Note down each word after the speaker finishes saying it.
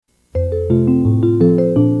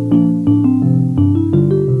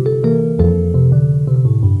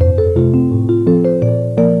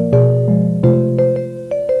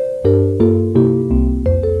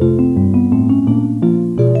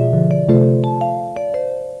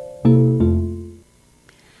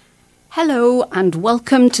Hello and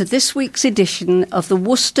welcome to this week's edition of the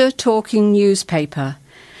Worcester Talking Newspaper,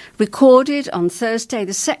 recorded on Thursday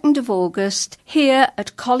the 2nd of August here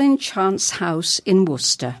at Colin Chance House in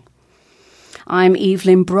Worcester. I'm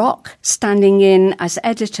Evelyn Brock, standing in as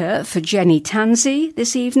editor for Jenny Tansey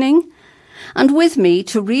this evening, and with me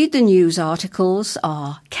to read the news articles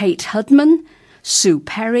are Kate Hudman, Sue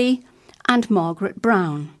Perry and Margaret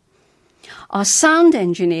Brown. Our sound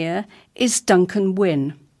engineer is Duncan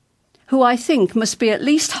Wynne, who I think must be at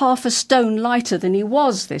least half a stone lighter than he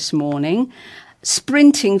was this morning,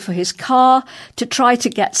 sprinting for his car to try to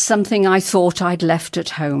get something I thought I'd left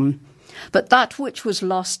at home. But that which was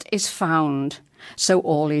lost is found, so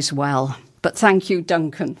all is well. But thank you,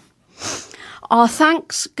 Duncan. Our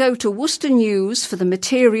thanks go to Worcester News for the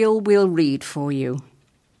material we'll read for you.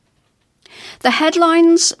 The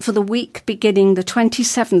headlines for the week beginning the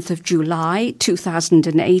 27th of July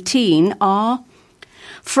 2018 are: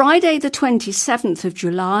 Friday the 27th of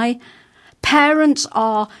July, parents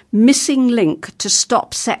are missing link to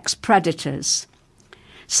stop sex predators.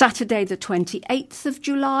 Saturday the 28th of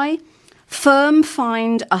July, firm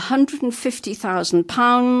fined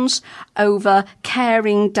 £150,000 over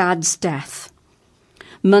caring dad's death.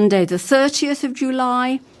 Monday the 30th of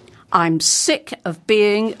July, I'm sick of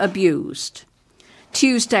being abused.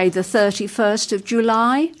 Tuesday the 31st of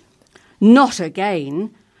July, not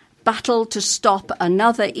again, battle to stop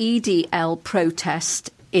another EDL protest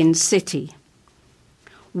in City.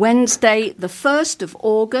 Wednesday, the 1st of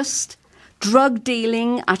August, drug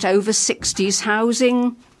dealing at over 60s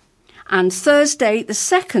housing. And Thursday, the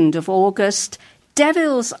 2nd of August,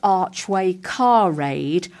 Devil's Archway car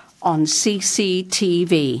raid on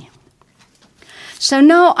CCTV. So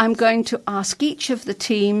now I'm going to ask each of the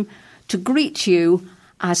team to greet you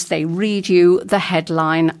as they read you the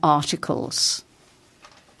headline articles.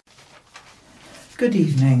 Good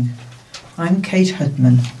evening. I'm Kate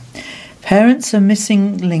Hudman. Parents are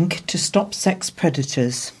missing link to stop sex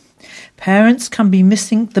predators. Parents can be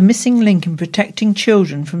the missing link in protecting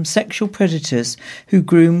children from sexual predators who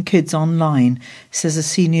groom kids online, says a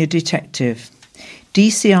senior detective.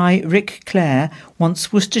 DCI Rick Clare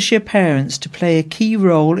wants Worcestershire parents to play a key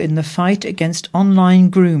role in the fight against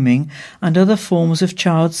online grooming and other forms of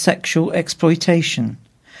child sexual exploitation.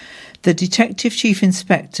 The Detective Chief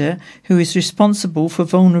Inspector, who is responsible for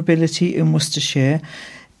vulnerability in Worcestershire,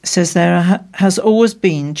 says there has always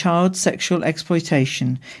been child sexual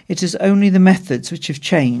exploitation. It is only the methods which have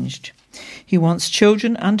changed. He wants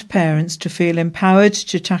children and parents to feel empowered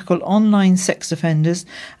to tackle online sex offenders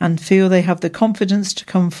and feel they have the confidence to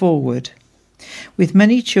come forward. With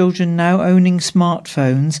many children now owning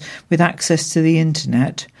smartphones with access to the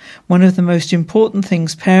internet, one of the most important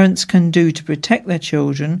things parents can do to protect their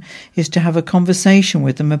children is to have a conversation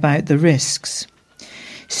with them about the risks.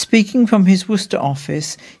 Speaking from his Worcester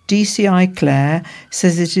office, DCI Clare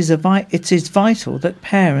says it is vital that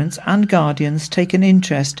parents and guardians take an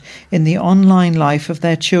interest in the online life of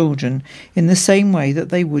their children in the same way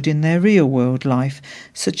that they would in their real-world life,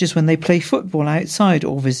 such as when they play football outside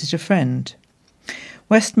or visit a friend.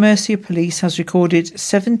 West Mercia Police has recorded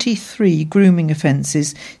 73 grooming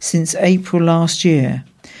offences since April last year,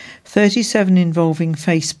 37 involving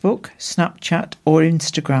Facebook, Snapchat or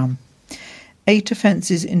Instagram. 8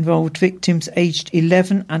 offences involved victims aged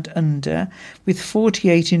 11 and under, with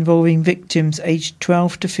 48 involving victims aged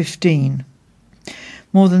 12 to 15.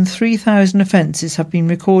 More than 3,000 offences have been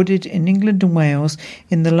recorded in England and Wales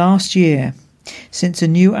in the last year, since a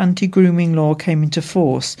new anti-grooming law came into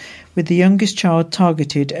force, with the youngest child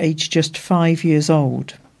targeted aged just 5 years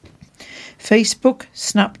old. Facebook,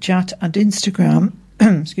 Snapchat and Instagram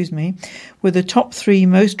were the top 3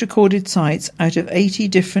 most recorded sites out of 80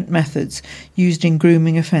 different methods used in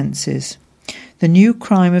grooming offences. The new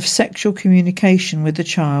crime of sexual communication with a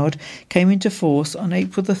child came into force on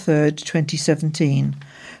April the 3rd, 2017,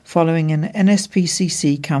 following an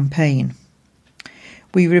NSPCC campaign.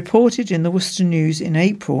 We reported in the Worcester News in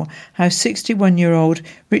April how 61-year-old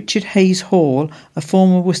Richard Hayes Hall, a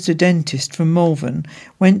former Worcester dentist from Malvern,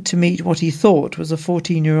 went to meet what he thought was a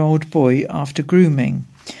 14-year-old boy after grooming.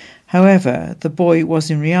 However, the boy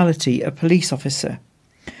was in reality a police officer.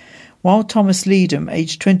 While Thomas Leedham,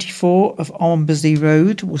 aged 24, of Ombersley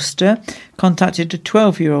Road, Worcester, contacted a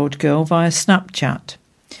 12-year-old girl via Snapchat.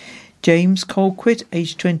 James Colquitt,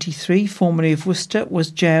 aged 23, formerly of Worcester, was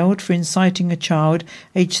jailed for inciting a child,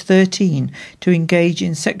 aged 13, to engage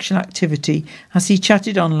in sexual activity as he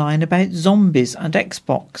chatted online about zombies and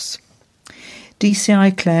Xbox. DCI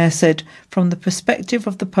Clare said, "From the perspective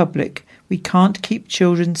of the public, we can't keep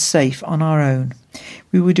children safe on our own.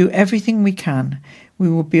 We will do everything we can. We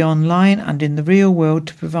will be online and in the real world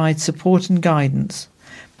to provide support and guidance.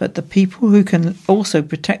 But the people who can also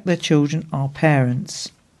protect their children are parents."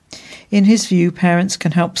 In his view, parents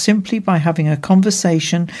can help simply by having a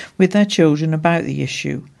conversation with their children about the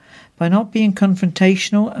issue, by not being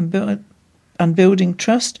confrontational and building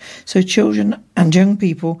trust so children and young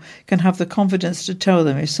people can have the confidence to tell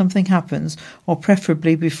them if something happens, or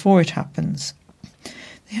preferably before it happens.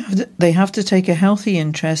 They have to take a healthy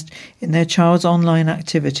interest in their child's online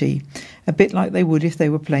activity, a bit like they would if they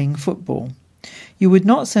were playing football. You would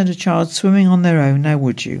not send a child swimming on their own, now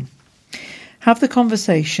would you? Have the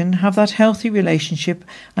conversation, have that healthy relationship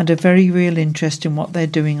and a very real interest in what they're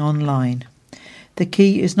doing online. The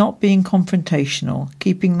key is not being confrontational,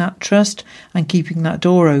 keeping that trust and keeping that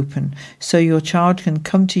door open so your child can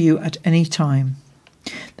come to you at any time.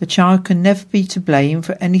 The child can never be to blame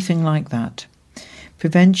for anything like that.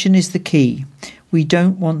 Prevention is the key. We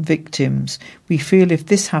don't want victims. We feel if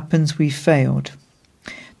this happens, we've failed.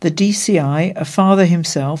 The DCI, a father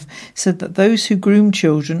himself, said that those who groom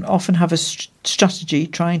children often have a strategy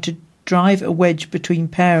trying to drive a wedge between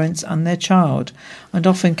parents and their child, and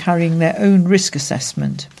often carrying their own risk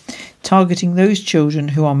assessment, targeting those children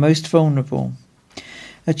who are most vulnerable.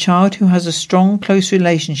 A child who has a strong, close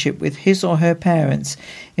relationship with his or her parents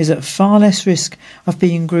is at far less risk of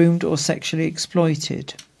being groomed or sexually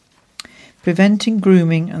exploited. Preventing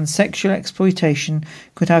grooming and sexual exploitation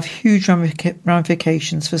could have huge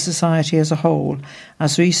ramifications for society as a whole,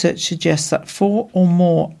 as research suggests that 4 or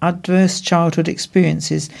more adverse childhood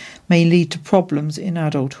experiences may lead to problems in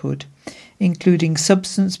adulthood, including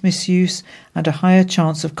substance misuse and a higher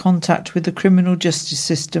chance of contact with the criminal justice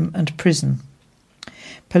system and prison.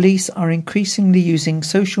 Police are increasingly using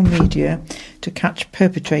social media to catch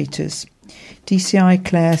perpetrators. DCI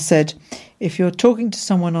Clare said, "If you're talking to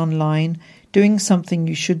someone online, doing something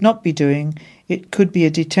you should not be doing, it could be a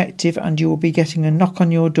detective and you will be getting a knock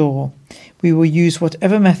on your door. We will use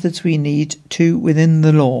whatever methods we need to within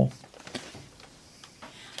the law."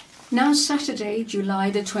 Now Saturday, July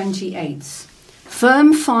the 28th.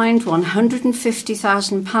 Firm fined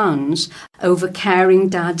 £150,000 over caring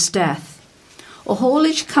dad's death. A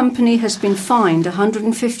haulage company has been fined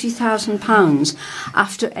 £150,000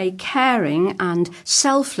 after a caring and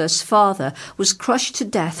selfless father was crushed to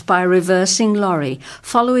death by a reversing lorry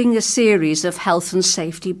following a series of health and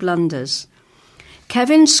safety blunders.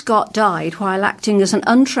 Kevin Scott died while acting as an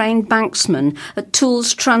untrained banksman at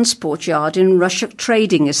Tools Transport Yard in Rushock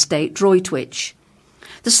Trading Estate, Droitwich.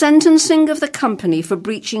 The sentencing of the company for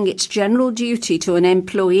breaching its general duty to an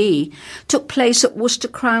employee took place at Worcester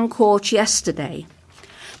Crown Court yesterday.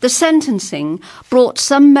 The sentencing brought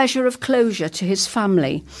some measure of closure to his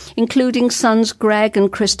family, including sons Greg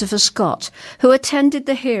and Christopher Scott, who attended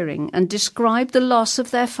the hearing and described the loss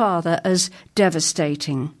of their father as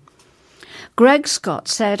devastating. Greg Scott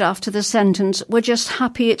said after the sentence, "We're just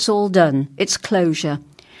happy it's all done. It's closure.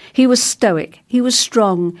 He was stoic, he was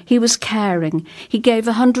strong, he was caring, he gave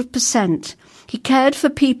 100%. He cared for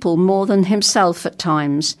people more than himself at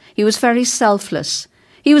times. He was very selfless.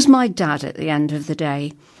 He was my dad at the end of the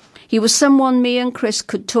day. He was someone me and Chris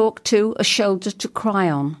could talk to, a shoulder to cry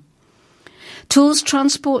on." Tools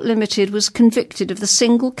Transport Limited was convicted of the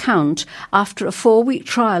single count after a 4-week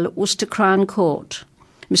trial at Worcester Crown Court.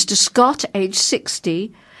 Mr. Scott, aged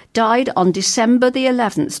 60, died on December the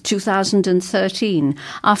 11th, 2013,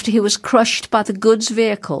 after he was crushed by the goods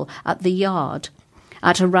vehicle at the yard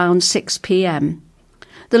at around 6 p.m.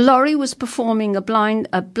 The lorry was performing a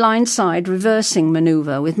blindside reversing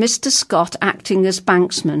manoeuvre, with Mr. Scott acting as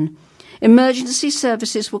banksman. Emergency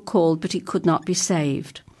services were called, but he could not be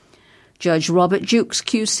saved. Judge Robert Jukes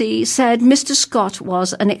QC said Mr. Scott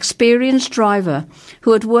was an experienced driver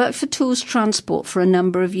who had worked for Tools Transport for a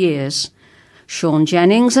number of years. Sean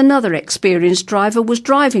Jennings, another experienced driver, was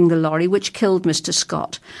driving the lorry which killed Mr.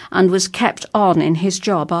 Scott and was kept on in his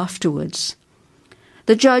job afterwards.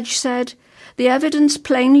 The judge said, "The evidence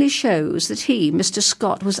plainly shows that he, Mr.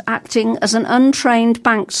 Scott, was acting as an untrained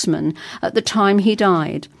banksman at the time he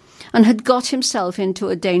died and had got himself into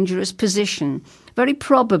a dangerous position, very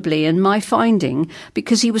probably, in my finding,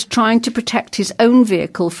 because he was trying to protect his own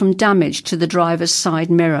vehicle from damage to the driver's side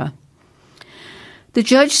mirror." The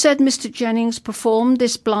judge said Mr. Jennings performed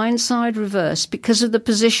this blindside reverse because of the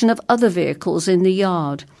position of other vehicles in the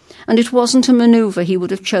yard. and it wasn't a manoeuvre he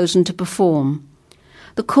would have chosen to perform.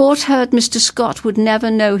 The court heard Mr. Scott would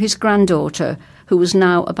never know his granddaughter, who was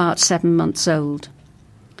now about 7 months old.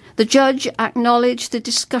 The judge acknowledged the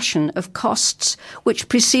discussion of costs which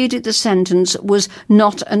preceded the sentence was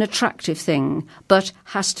not an attractive thing, but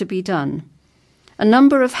has to be done. A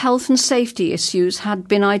number of health and safety issues had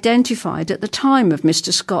been identified at the time of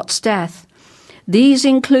Mr. Scott's death. These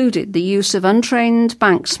included the use of untrained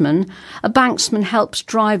banksmen. A banksman helps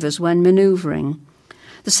drivers when manoeuvring.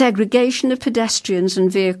 The segregation of pedestrians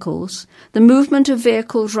and vehicles, the movement of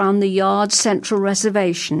vehicles round the yard's central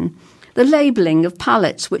reservation, the labelling of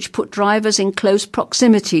pallets which put drivers in close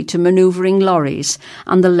proximity to manoeuvring lorries,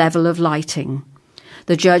 and the level of lighting.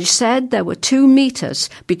 The judge said there were 2 metres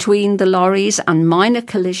between the lorries and minor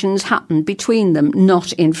collisions happened between them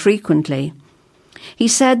not infrequently. He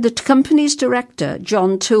said the company's director,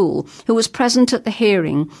 John Toole, who was present at the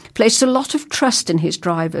hearing, placed a lot of trust in his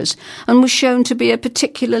drivers and was shown to be a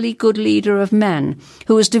particularly good leader of men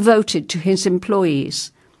who was devoted to his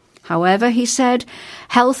employees. However, he said,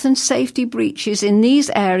 health and safety breaches in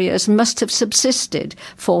these areas must have subsisted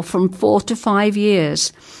for from 4 to 5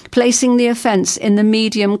 years, placing the offence in the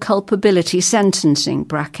medium culpability sentencing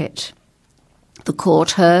bracket. The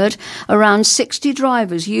court heard around 60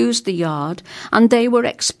 drivers used the yard and they were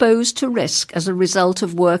exposed to risk as a result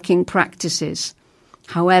of working practices.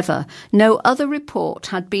 However, no other report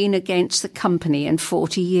had been against the company in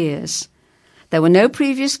 40 years. There were no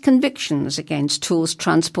previous convictions against Tools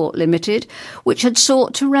Transport Limited, which had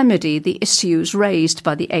sought to remedy the issues raised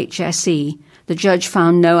by the HSE. The judge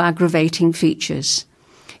found no aggravating features.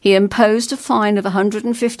 He imposed a fine of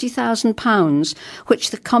 £150,000, which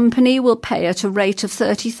the company will pay at a rate of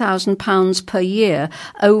 £30,000 per year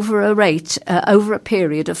over a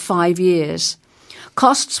period of 5 years.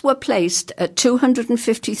 Costs were placed at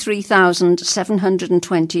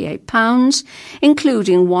 £253,728,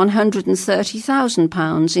 including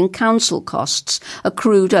 £130,000 in council costs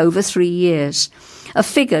accrued over 3 years, a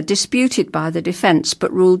figure disputed by the defence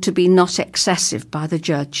but ruled to be not excessive by the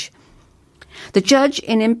judge. The judge,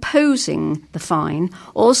 in imposing the fine,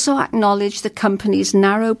 also acknowledged the company's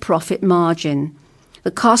narrow profit margin.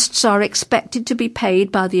 The costs are expected to be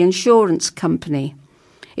paid by the insurance company.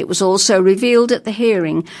 It was also revealed at the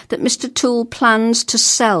hearing that Mr. Toole plans to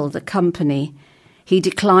sell the company. He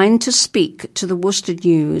declined to speak to the Worcester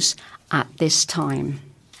News at this time.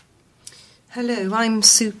 Hello, I'm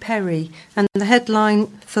Sue Perry, and the headline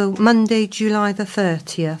for Monday, July the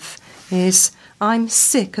 30th is, I'm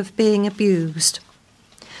sick of being abused.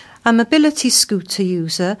 A mobility scooter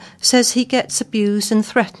user says he gets abused and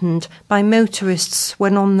threatened by motorists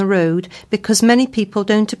when on the road because many people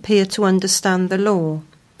don't appear to understand the law.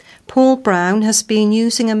 Paul Brown has been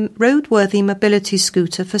using a roadworthy mobility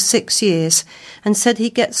scooter for 6 years and said he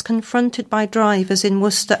gets confronted by drivers in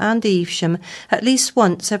Worcester and Evesham at least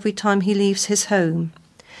once every time he leaves his home.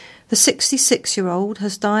 The 66-year-old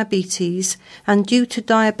has diabetes and due to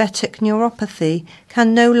diabetic neuropathy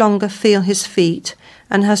can no longer feel his feet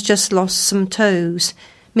and has just lost some toes,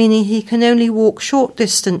 meaning he can only walk short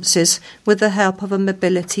distances with the help of a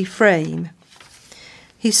mobility frame.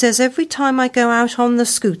 He says, every time I go out on the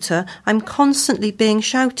scooter, I'm constantly being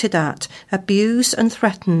shouted at, abused and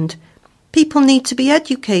threatened. People need to be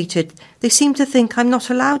educated. They seem to think I'm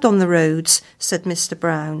not allowed on the roads, said Mr.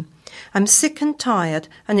 Brown. I'm sick and tired,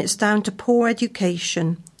 and it's down to poor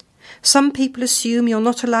education. Some people assume you're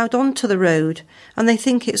not allowed onto the road, and they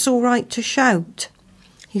think it's all right to shout.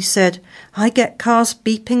 He said, I get cars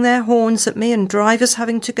beeping their horns at me and drivers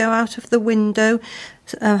having to go out of the window,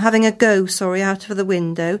 out of the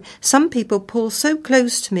window. Some people pull so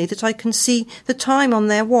close to me that I can see the time on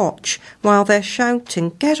their watch while they're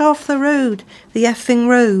shouting, get off the road, the effing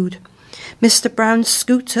road. Mr. Brown's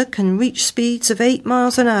scooter can reach speeds of 8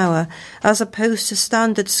 miles an hour, as opposed to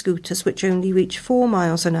standard scooters which only reach 4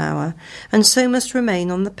 miles an hour, and so must remain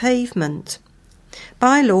on the pavement.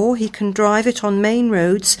 By law, he can drive it on main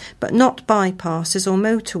roads, but not bypasses or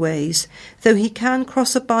motorways, though he can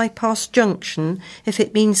cross a bypass junction if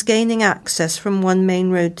it means gaining access from one main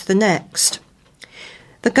road to the next.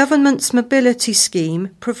 The government's mobility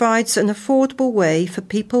scheme provides an affordable way for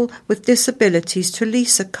people with disabilities to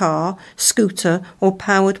lease a car, scooter or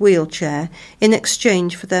powered wheelchair in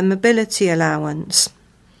exchange for their mobility allowance.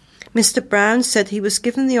 Mr. Brown said he was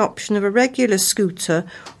given the option of a regular scooter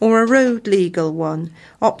or a road legal one,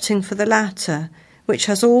 opting for the latter, which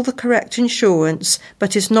has all the correct insurance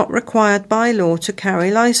but is not required by law to carry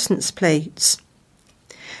licence plates.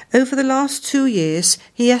 Over the last 2 years,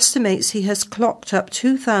 he estimates he has clocked up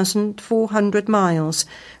 2,400 miles,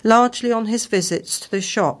 largely on his visits to the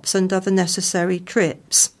shops and other necessary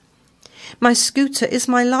trips. "My scooter is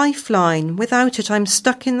my lifeline. Without it, I'm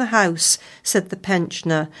stuck in the house," said the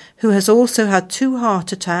pensioner, who has also had 2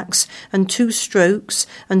 heart attacks and 2 strokes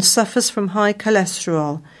and suffers from high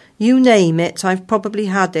cholesterol. "You name it, I've probably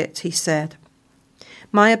had it," he said.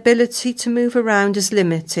 "My ability to move around is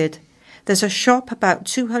limited. There's a shop about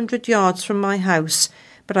 200 yards from my house,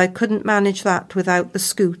 but I couldn't manage that without the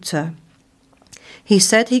scooter." He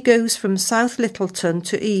said he goes from South Littleton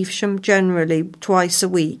to Evesham generally twice a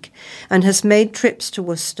week and has made trips to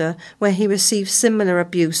Worcester where he receives similar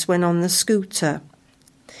abuse when on the scooter.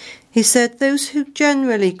 He said those who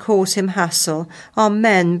generally cause him hassle are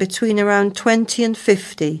men between around 20 and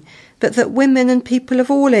 50, but that women and people of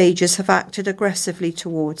all ages have acted aggressively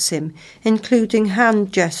towards him, including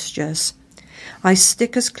hand gestures. "I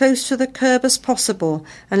stick as close to the curb as possible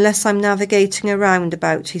unless I'm navigating a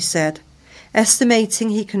roundabout," he said, estimating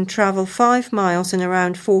he can travel 5 miles in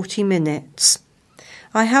around 40 minutes.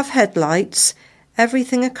 "I have headlights,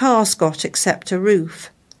 everything a car's got except a roof,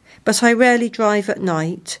 but I rarely drive at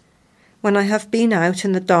night. When I have been out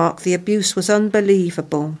in the dark, the abuse was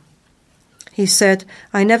unbelievable." He said,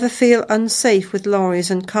 "I never feel unsafe with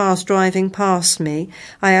lorries and cars driving past me.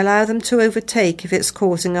 I allow them to overtake if it's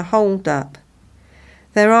causing a hold-up.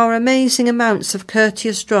 There are amazing amounts of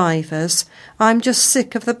courteous drivers. I'm just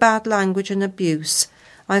sick of the bad language and abuse.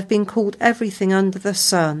 I've been called everything under the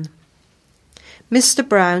sun." Mr.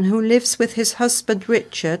 Brown, who lives with his husband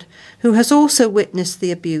Richard, who has also witnessed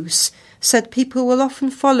the abuse, said people will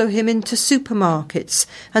often follow him into supermarkets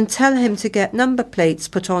and tell him to get number plates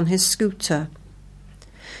put on his scooter.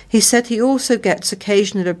 He said he also gets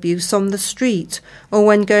occasional abuse on the street or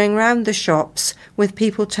when going round the shops, with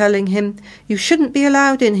people telling him, "You shouldn't be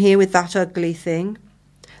allowed in here with that ugly thing."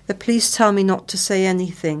 The police tell me not to say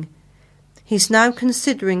anything. He's now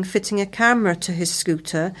considering fitting a camera to his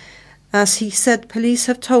scooter, as he said police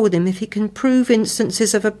have told him if he can prove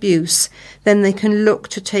instances of abuse, then they can look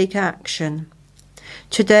to take action.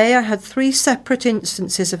 "Today I had 3 separate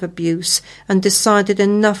instances of abuse and decided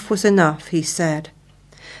enough was enough," he said.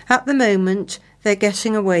 At the moment, they're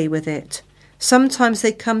getting away with it. Sometimes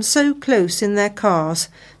they come so close in their cars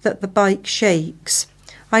that the bike shakes.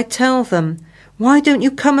 I tell them, "Why don't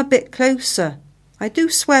you come a bit closer?" I do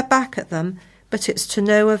swear back at them, but it's to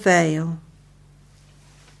no avail.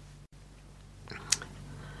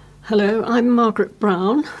 Hello, I'm Margaret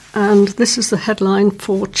Brown, and this is the headline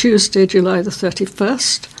for Tuesday, July the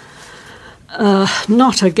 31st.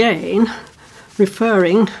 Not again,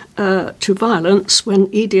 referring to violence when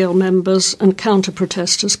EDL members and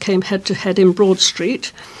counter-protesters came head-to-head in Broad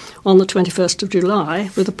Street on the 21st of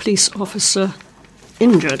July with a police officer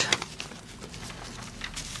injured.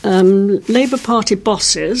 Labour Party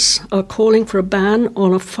bosses are calling for a ban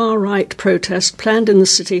on a far-right protest planned in the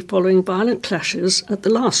city following violent clashes at the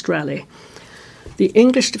last rally. The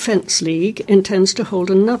English Defence League intends to hold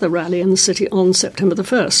another rally in the city on September the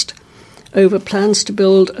 1st over plans to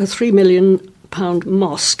build a £3 million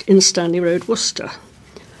mosque in Stanley Road, Worcester.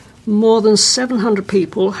 More than 700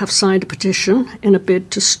 people have signed a petition in a bid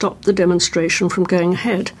to stop the demonstration from going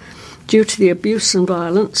ahead due to the abuse and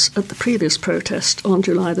violence at the previous protest on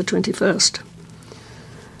July the 21st.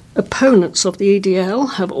 Opponents of the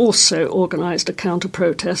EDL have also organised a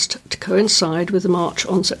counter-protest to coincide with the march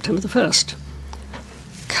on September the 1st.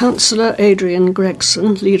 Councillor Adrian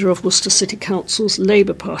Gregson, leader of Worcester City Council's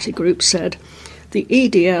Labour Party group, said, "The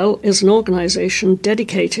EDL is an organisation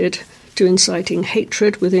dedicated to inciting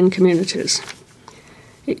hatred within communities.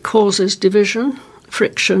 It causes division,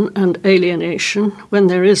 friction and alienation when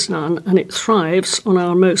there is none, and it thrives on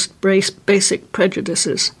our most basic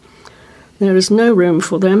prejudices. There is no room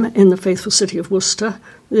for them in the faithful city of Worcester.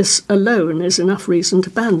 This alone is enough reason to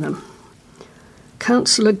ban them."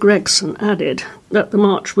 Councillor Gregson added that the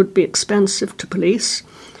march would be expensive to police,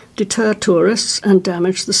 deter tourists and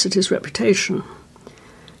damage the city's reputation.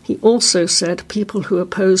 He also said people who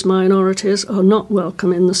oppose minorities are not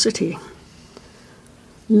welcome in the city.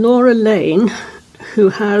 Laura Lane, who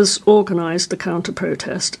has organised the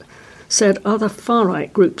counter-protest, said other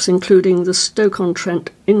far-right groups, including the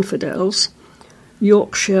Stoke-on-Trent Infidels,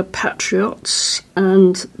 Yorkshire Patriots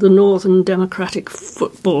and the Northern Democratic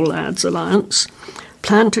Football Lads Alliance,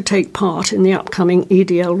 plan to take part in the upcoming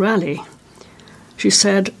EDL rally. She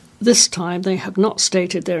said this time they have not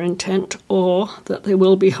stated their intent or that they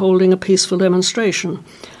will be holding a peaceful demonstration,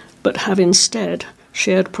 but have instead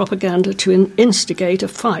shared propaganda to instigate a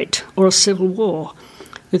fight or a civil war,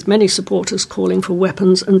 with many supporters calling for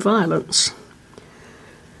weapons and violence.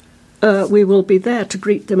 We will be there to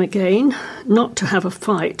greet them again, not to have a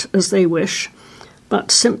fight as they wish,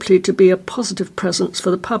 but simply to be a positive presence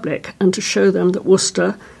for the public and to show them that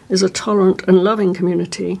Worcester is a tolerant and loving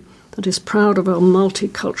community that is proud of our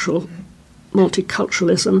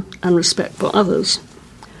multiculturalism and respect for others.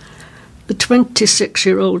 The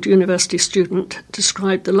 26-year-old university student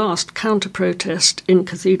described the last counter-protest in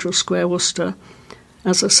Cathedral Square, Worcester,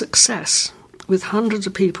 as a success, with hundreds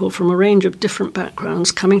of people from a range of different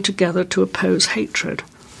backgrounds coming together to oppose hatred.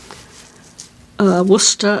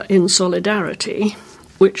 Worcester in Solidarity,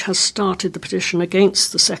 which has started the petition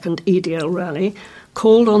against the second EDL rally,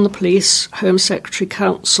 called on the police, Home Secretary,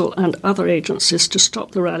 Council and other agencies to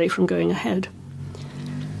stop the rally from going ahead.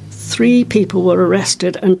 3 people were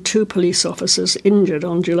arrested and 2 police officers injured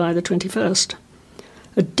on July the 21st.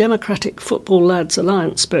 A Democratic Football Lads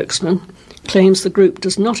Alliance spokesman claims the group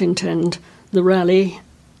does not intend to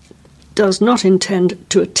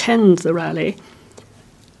attend the rally,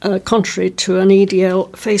 contrary to an EDL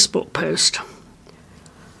Facebook post.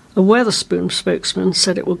 A Wetherspoon spokesman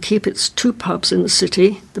said it will keep its 2 pubs in the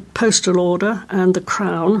city, the Postal Order and the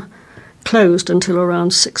Crown, closed until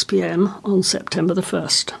around 6 p.m. on September the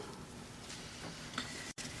 1st.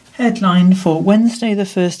 Headline for Wednesday the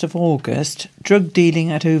 1st of August, drug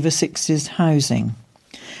dealing at over 60s housing.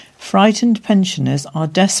 Frightened pensioners are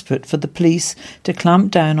desperate for the police to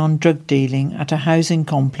clamp down on drug dealing at a housing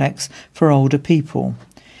complex for older people.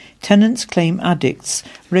 Tenants claim addicts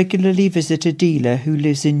regularly visit a dealer who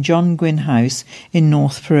lives in John Gwynn House in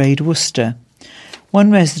North Parade, Worcester.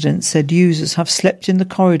 One resident said users have slept in the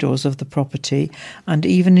corridors of the property and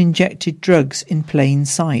even injected drugs in plain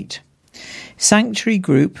sight. Sanctuary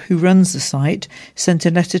Group, who runs the site, sent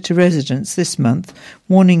a letter to residents this month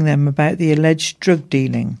warning them about the alleged drug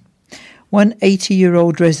dealing. One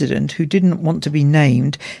 80-year-old resident who didn't want to be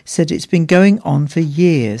named said it's been going on for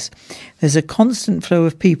years. There's a constant flow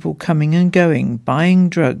of people coming and going, buying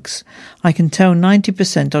drugs. I can tell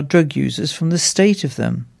 90% are drug users from the state of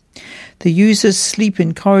them. The users sleep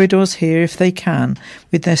in corridors here if they can,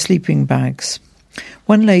 with their sleeping bags.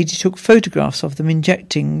 One lady took photographs of them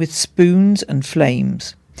injecting with spoons and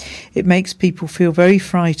flames. It makes people feel very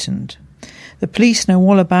frightened. The police know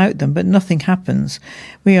all about them, but nothing happens.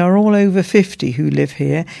 We are all over 50 who live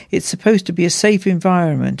here. It's supposed to be a safe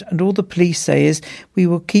environment, and all the police say is, we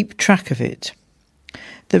will keep track of it.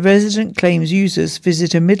 The resident claims users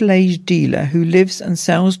visit a middle-aged dealer who lives and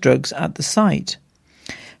sells drugs at the site.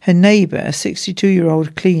 Her neighbour, a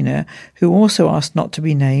 62-year-old cleaner, who also asked not to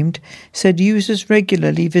be named, said users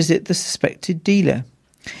regularly visit the suspected dealer.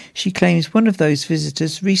 She claims one of those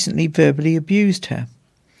visitors recently verbally abused her.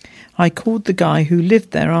 I called the guy who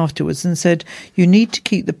lived there afterwards and said, "You need to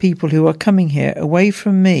keep the people who are coming here away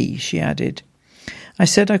from me," she added. I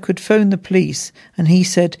said I could phone the police, and he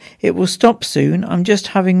said, "It will stop soon. I'm just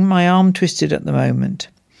having my arm twisted at the moment."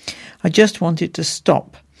 I just want it to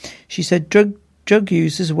stop. She said drug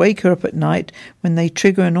users wake her up at night when they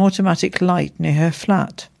trigger an automatic light near her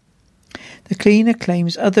flat. The cleaner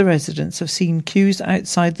claims other residents have seen queues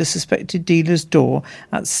outside the suspected dealer's door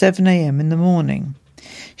at 7 a.m. in the morning.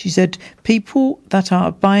 She said people that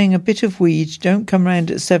are buying a bit of weed don't come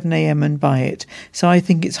round at 7 a.m. and buy it, so I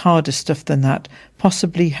think it's harder stuff than that,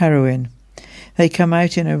 possibly heroin. They come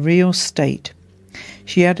out in a real state.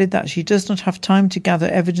 She added that she does not have time to gather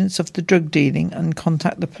evidence of the drug dealing and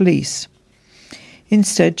contact the police.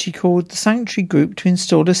 Instead, she called the Sanctuary Group to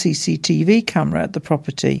install a CCTV camera at the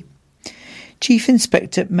property. Chief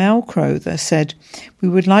Inspector Mel Crowther said, "We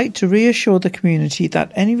would like to reassure the community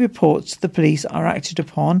that any reports to the police are acted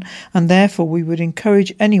upon, and therefore we would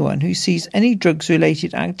encourage anyone who sees any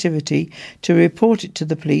drugs-related activity to report it to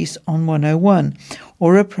the police on 101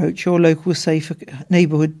 or approach your local safe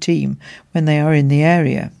neighbourhood team when they are in the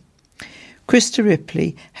area." Krista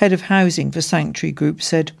Ripley, Head of Housing for Sanctuary Group,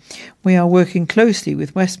 said, "We are working closely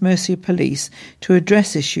with West Mercia Police to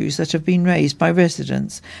address issues that have been raised by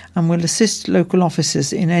residents and will assist local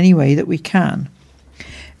officers in any way that we can.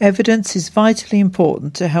 Evidence is vitally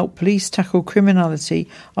important to help police tackle criminality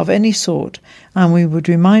of any sort, and we would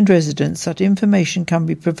remind residents that information can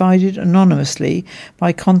be provided anonymously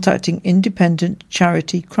by contacting independent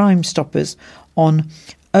charity Crime Stoppers on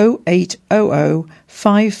 0800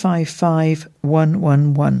 555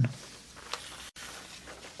 111.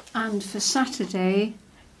 And for Thursday,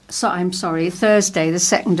 the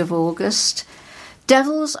 2nd of August,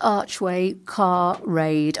 Devil's Archway car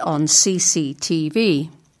raid on CCTV.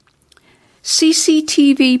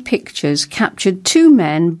 CCTV pictures captured 2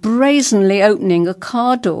 men brazenly opening a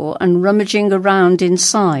car door and rummaging around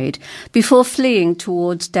inside before fleeing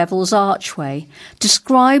towards Devil's Archway,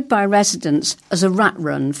 described by residents as a rat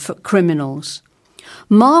run for criminals.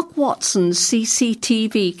 Mark Watson's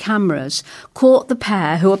CCTV cameras caught the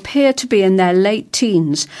pair, who appear to be in their late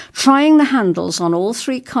teens, trying the handles on all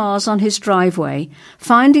 3 cars on his driveway,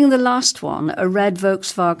 finding the last one, a red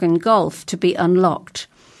Volkswagen Golf, to be unlocked.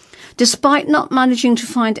 Despite not managing to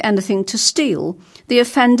find anything to steal, the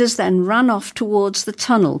offenders then ran off towards the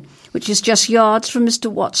tunnel, which is just yards from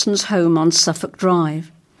Mr. Watson's home on Suffolk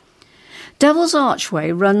Drive. Devil's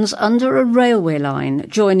Archway runs under a railway line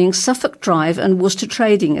joining Suffolk Drive and Worcester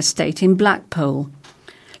Trading Estate in Blackpool.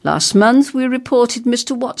 Last month we reported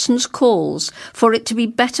Mr. Watson's calls for it to be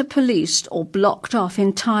better policed or blocked off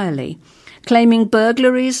entirely, claiming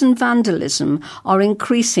burglaries and vandalism are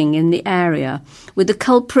increasing in the area, with the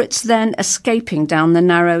culprits then escaping down the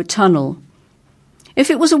narrow tunnel. "If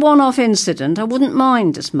it was a one-off incident, I wouldn't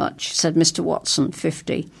mind as much," said Mr. Watson,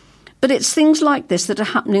 50. "But it's things like this that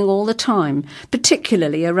are happening all the time,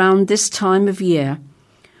 particularly around this time of year.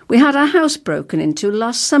 We had our house broken into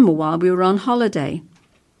last summer while we were on holiday."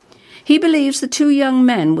 He believes the 2 young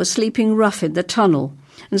men were sleeping rough in the tunnel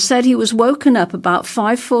and said he was woken up about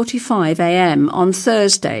 5:45 a.m. on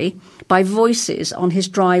Thursday by voices on his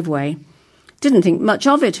driveway. "Didn't think much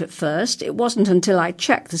of it at first. It wasn't until I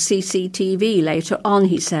checked the CCTV later on,"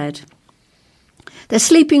 he said. They're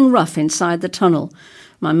sleeping rough inside the tunnel.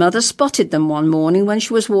 My mother spotted them one morning when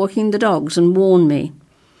she was walking the dogs and warned me.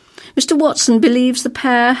 Mr. Watson believes the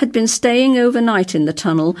pair had been staying overnight in the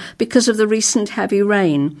tunnel because of the recent heavy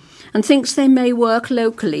rain and thinks they may work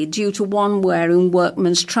locally due to one wearing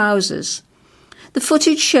workman's trousers. The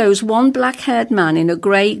footage shows one black-haired man in a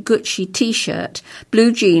grey Gucci T-shirt,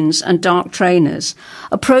 blue jeans and dark trainers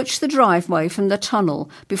approach the driveway from the tunnel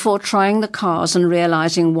before trying the cars and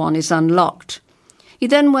realising one is unlocked. "He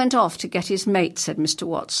then went off to get his mate," said Mr.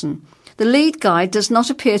 Watson. "The lead guy does not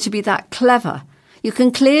appear to be that clever. You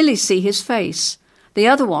can clearly see his face. The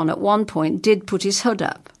other one at one point did put his hood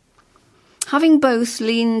up." Having both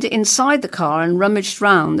leaned inside the car and rummaged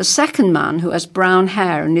round, the second man, who has brown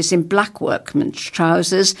hair and is in black workman's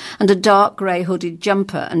trousers and a dark grey hooded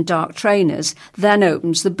jumper and dark trainers, then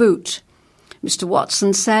opens the boot. Mr.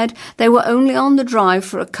 Watson said they were only on the drive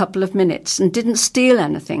for a couple of minutes and didn't steal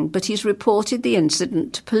anything, but he's reported the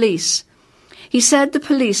incident to police. He said the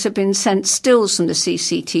police have been sent stills from the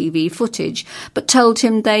CCTV footage, but told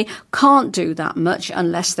him they can't do that much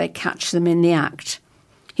unless they catch them in the act.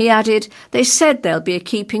 He added, "They said they'll be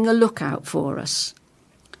keeping a lookout for us."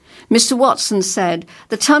 Mr. Watson said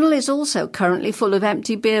the tunnel is also currently full of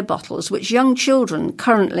empty beer bottles which young children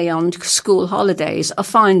currently on school holidays are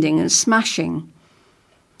finding and smashing.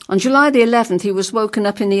 On July the 11th he was woken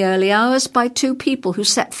up in the early hours by 2 people who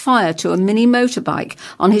set fire to a mini motorbike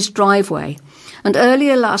on his driveway, and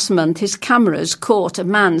earlier last month his cameras caught a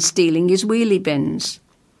man stealing his wheelie bins.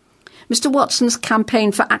 Mr. Watson's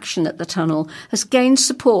campaign for action at the tunnel has gained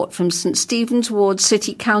support from St Stephen's Ward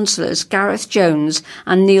City councillors Gareth Jones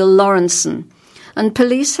and Neil Lawrenson, and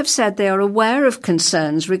police have said they are aware of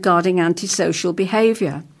concerns regarding antisocial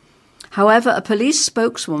behaviour. However, a police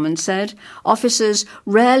spokeswoman said officers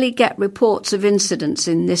rarely get reports of incidents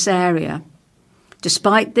in this area.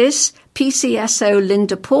 Despite this, PCSO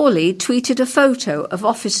Linda Pawley tweeted a photo of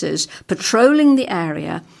officers patrolling the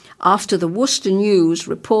area after the Worcester News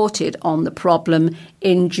reported on the problem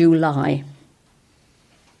in July.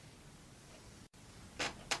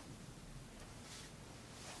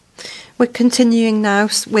 We're continuing now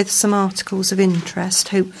with some articles of interest,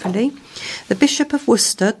 hopefully. The Bishop of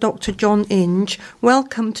Worcester, Dr. John Inge,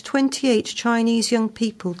 welcomed 28 Chinese young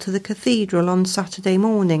people to the cathedral on Saturday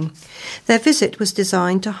morning. Their visit was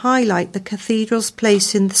designed to highlight the cathedral's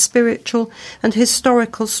place in the spiritual and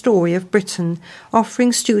historical story of Britain,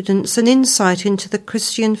 offering students an insight into the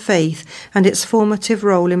Christian faith and its formative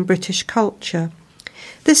role in British culture.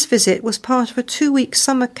 This visit was part of a 2-week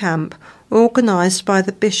summer camp organised by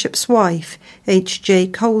the Bishop's wife, H.J.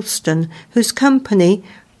 Colston, whose company,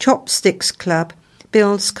 Chopsticks Club,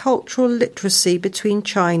 builds cultural literacy between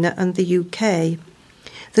China and the UK.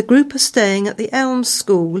 The group are staying at the Elms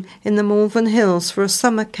School in the Malvern Hills for a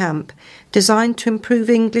summer camp designed to improve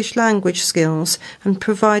English language skills and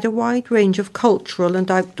provide a wide range of cultural and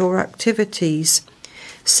outdoor activities.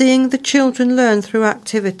 Seeing the children learn through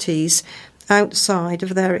activities outside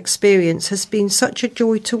of their experience has been such a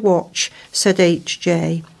joy to watch, said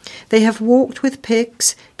H.J. They have walked with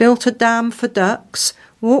pigs, built a dam for ducks,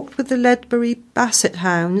 walked with the Ledbury Basset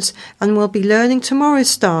hounds, and will be learning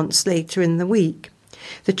tomorrow's dance later in the week.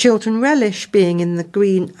 The children relish being in the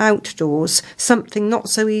green outdoors, something not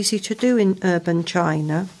so easy to do in urban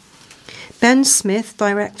China. Ben Smith,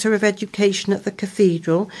 Director of Education at the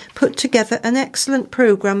Cathedral, put together an excellent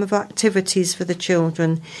programme of activities for the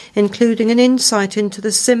children, including an insight into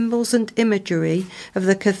the symbols and imagery of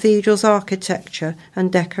the cathedral's architecture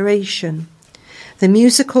and decoration. The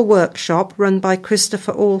musical workshop, run by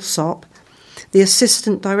Christopher Alsop, the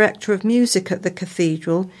Assistant Director of Music at the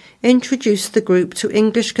Cathedral, introduced the group to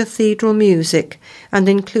English cathedral music and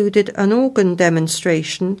included an organ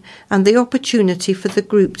demonstration and the opportunity for the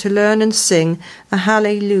group to learn and sing a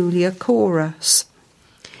Hallelujah chorus.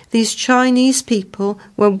 These Chinese people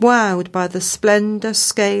were wowed by the splendour,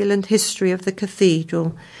 scale and history of the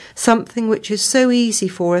cathedral, something which is so easy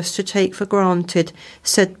for us to take for granted,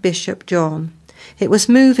 said Bishop John. It was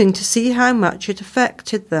moving to see how much it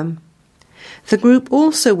affected them. The group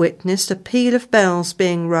also witnessed a peal of bells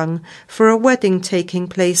being rung for a wedding taking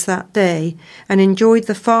place that day and enjoyed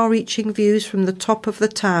the far-reaching views from the top of the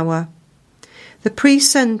tower. The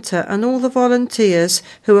precentor and all the volunteers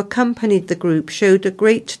who accompanied the group showed a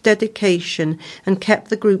great dedication and kept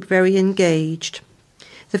the group very engaged.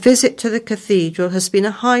 The visit to the cathedral has been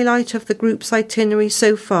a highlight of the group's itinerary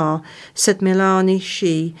so far, said Milani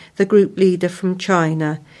Shi, the group leader from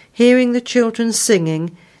China. Hearing the children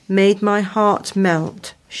singing made my heart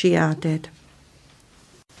melt, she added.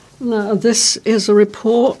 Now, this is a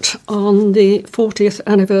report on the 40th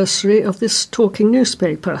anniversary of this talking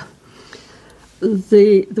newspaper.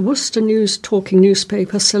 The Worcester News talking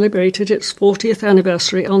newspaper celebrated its 40th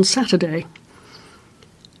anniversary on Saturday.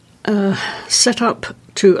 Set up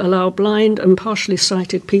to allow blind and partially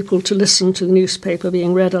sighted people to listen to the newspaper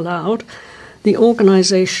being read aloud, the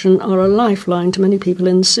organisation are a lifeline to many people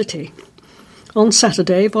in the city. On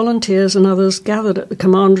Saturday, volunteers and others gathered at the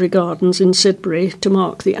Commandery Gardens in Sidbury to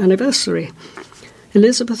mark the anniversary.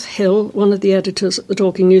 Elizabeth Hill, one of the editors at the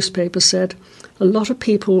talking newspaper, said, "A lot of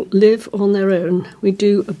people live on their own. We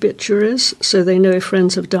do obituaries so they know if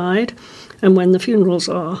friends have died and when the funerals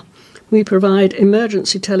are. We provide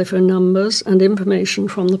emergency telephone numbers and information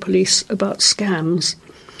from the police about scams.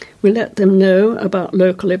 We let them know about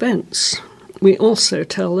local events. We also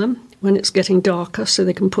tell them when it's getting darker so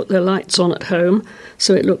they can put their lights on at home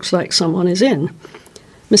so it looks like someone is in."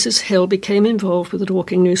 Mrs. Hill became involved with the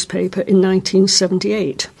talking newspaper in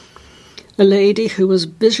 1978. A lady who was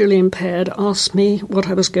visually impaired asked me what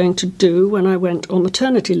I was going to do when I went on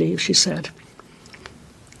maternity leave, she said.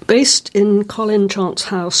 Based in Colin Chance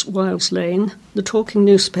House, Wilds Lane, the talking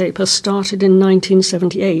newspaper started in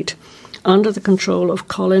 1978 under the control of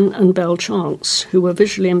Colin and Belle Chance, who were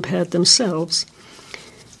visually impaired themselves.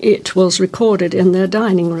 It was recorded in their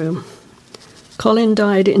dining room. Colin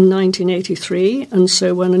died in 1983, and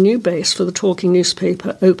so when a new base for the talking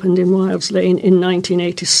newspaper opened in Wilds Lane in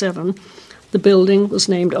 1987, the building was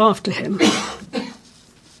named after him.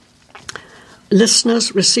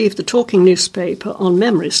 Listeners received the talking newspaper on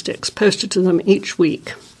memory sticks posted to them each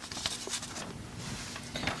week.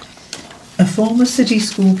 A former city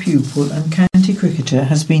school pupil and county cricketer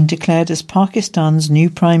has been declared as Pakistan's new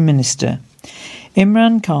Prime Minister.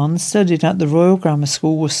 Imran Khan studied at the Royal Grammar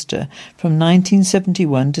School, Worcester, from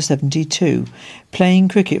 1971 to 72, playing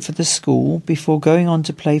cricket for the school before going on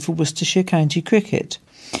to play for Worcestershire County Cricket,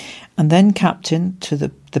 and then captain to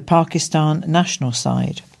the Pakistan national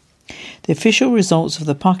side. The official results of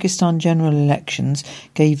the Pakistan general elections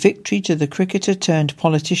gave victory to the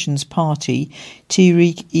cricketer-turned-politicians party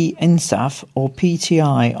Tehreek-e-Insaf, or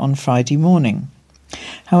PTI, on Friday morning.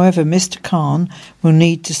 However, Mr. Khan will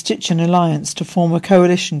need to stitch an alliance to form a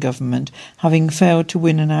coalition government, having failed to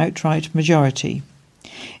win an outright majority.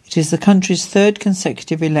 It is the country's third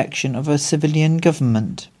consecutive election of a civilian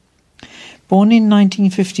government. Born in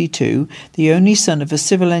 1952, the only son of a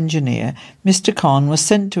civil engineer, Mr. Khan was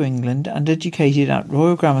sent to England and educated at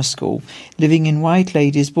Royal Grammar School, living in White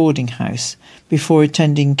Ladies Boarding House, before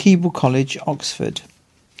attending Keble College, Oxford.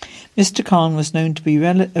 Mr. Khan was known to be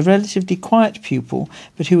a relatively quiet pupil,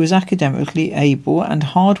 but who was academically able and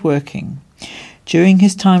hard-working. During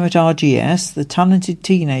his time at RGS, the talented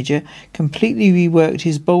teenager completely reworked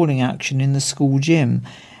his bowling action in the school gym,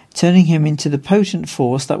 turning him into the potent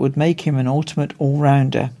force that would make him an ultimate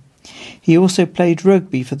all-rounder. He also played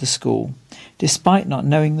rugby for the school, despite not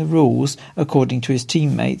knowing the rules, according to his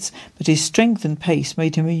teammates, but his strength and pace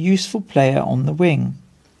made him a useful player on the wing.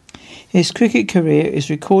 His cricket career is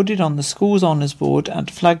recorded on the school's honours board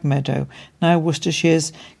at Flag Meadow, now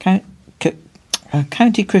Worcestershire's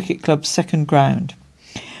County Cricket Club's second ground.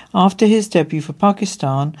 After his debut for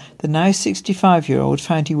Pakistan, the now 65-year-old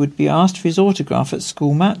found he would be asked for his autograph at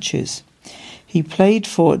school matches. He played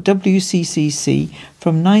for WCCC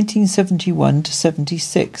from 1971 to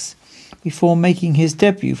 76, before making his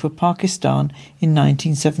debut for Pakistan in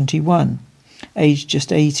 1971. aged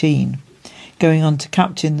just 18, going on to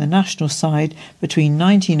captain the national side between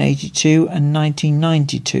 1982 and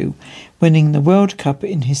 1992, winning the World Cup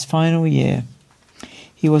in his final year.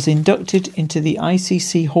 He was inducted into the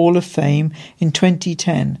ICC Hall of Fame in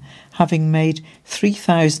 2010, having made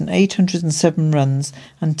 3,807 runs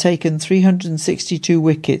and taken 362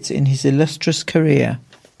 wickets in his illustrious career.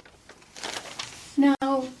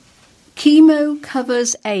 Now, chemo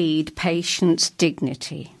covers aid patients'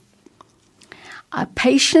 dignity. A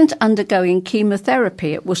patient undergoing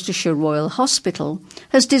chemotherapy at Worcestershire Royal Hospital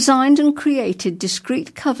has designed and created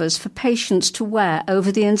discreet covers for patients to wear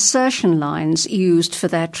over the insertion lines used for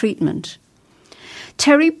their treatment.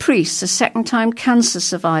 Terry Priest, a second-time cancer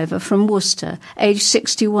survivor from Worcester, aged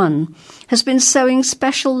 61, has been sewing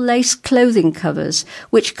special lace clothing covers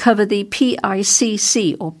which cover the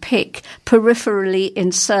PICC or PIC, peripherally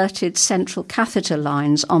inserted central catheter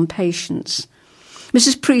lines on patients.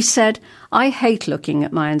 Mrs. Priest said, "I hate looking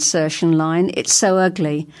at my insertion line, it's so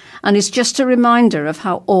ugly, and is just a reminder of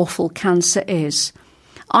how awful cancer is.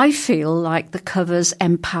 I feel like the covers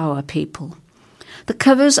empower people." The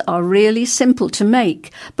covers are really simple to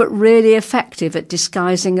make, but really effective at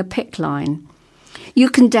disguising a PIC line. You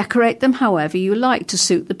can decorate them however you like to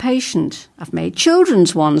suit the patient. I've made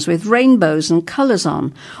children's ones with rainbows and colours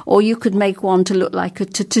on, or you could make one to look like a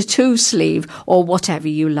tattoo sleeve, or whatever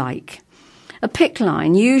you like. A PIC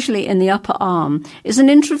line, usually in the upper arm, is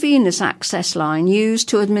an intravenous access line used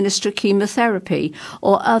to administer chemotherapy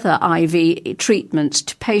or other IV treatments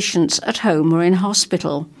to patients at home or in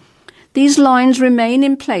hospital. These lines remain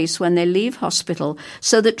in place when they leave hospital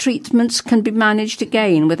so that treatments can be managed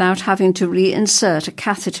again without having to reinsert a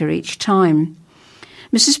catheter each time.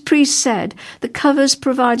 Mrs. Priest said the covers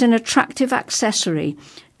provide an attractive accessory,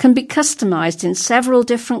 can be customised in several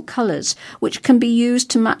different colours, which can be used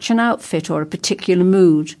to match an outfit or a particular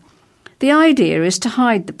mood. The idea is to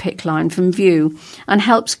hide the PIC line from view and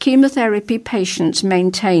helps chemotherapy patients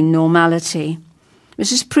maintain normality.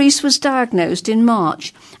 Mrs. Priest was diagnosed in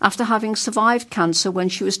March after having survived cancer when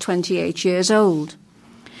she was 28 years old.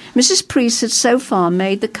 Mrs. Priest has so far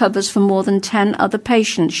made the covers for more than 10 other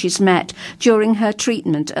patients she's met during her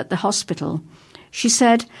treatment at the hospital. She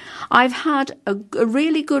said, "I've had a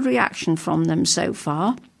really good reaction from them so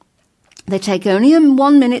far. They take only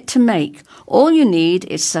 1 minute to make. All you need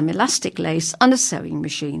is some elastic lace and a sewing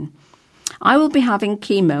machine. I will be having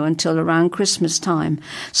chemo until around Christmas time,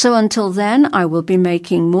 so until then I will be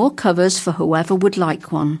making more covers for whoever would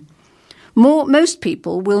like one. Most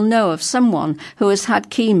people will know of someone who has had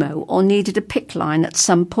chemo or needed a PIC line at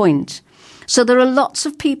some point. So there are lots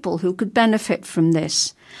of people who could benefit from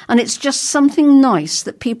this, and it's just something nice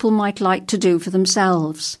that people might like to do for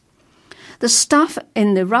themselves." The staff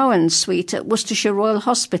in the Rowan Suite at Worcestershire Royal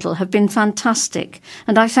Hospital have been fantastic,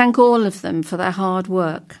 and I thank all of them for their hard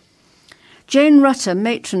work. Jane Rutter,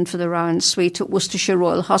 matron for the Rowan Suite at Worcestershire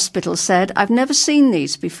Royal Hospital, said, "I've never seen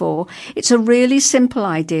these before. It's a really simple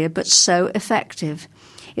idea, but so effective.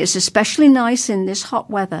 It's especially nice in this hot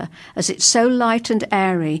weather, as it's so light and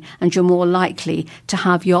airy, and you're more likely to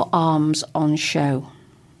have your arms on show."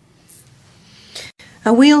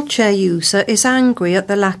 A wheelchair user is angry at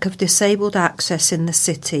the lack of disabled access in the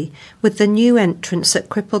city, with the new entrance at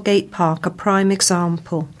Cripplegate Park a prime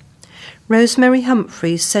example. Rosemary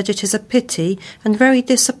Humphreys said it is a pity and very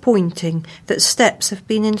disappointing that steps have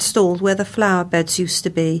been installed where the flower beds used to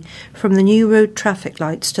be, from the new road traffic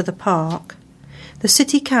lights to the park. The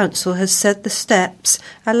City Council has said the steps,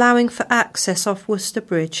 allowing for access off Worcester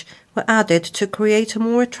Bridge, were added to create a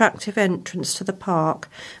more attractive entrance to the park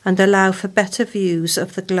and allow for better views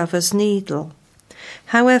of the Glover's Needle.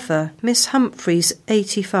 However, Miss Humphreys,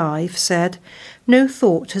 85, said, "No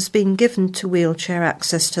thought has been given to wheelchair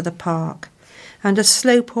access to the park, and a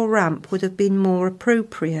slope or ramp would have been more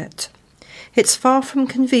appropriate. It's far from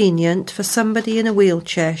convenient for somebody in a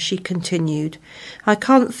wheelchair," she continued. "I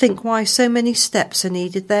can't think why so many steps are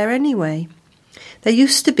needed there anyway. There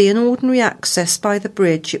used to be an ordinary access by the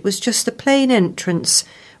bridge. It was just a plain entrance.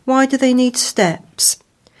 Why do they need steps?"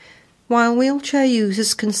 While wheelchair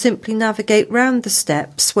users can simply navigate round the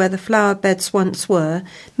steps where the flower beds once were,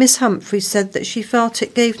 Miss Humphreys said that she felt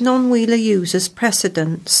it gave non-wheeler users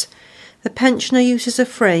precedence. The pensioner uses a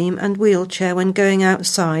frame and wheelchair when going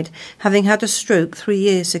outside, having had a stroke 3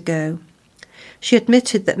 years ago. She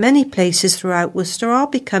admitted that many places throughout Worcester are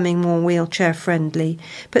becoming more wheelchair-friendly,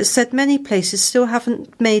 but said many places still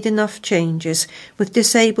haven't made enough changes, with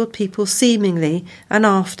disabled people seemingly an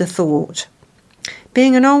afterthought.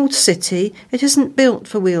 "Being an old city, it isn't built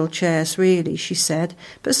for wheelchairs really," she said,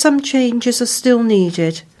 "but some changes are still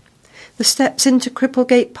needed. The steps into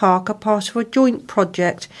Cripplegate Park are part of a joint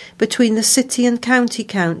project between the City and County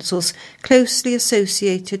Councils closely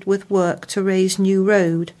associated with work to raise New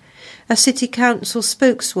Road. A City Council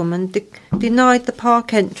spokeswoman denied the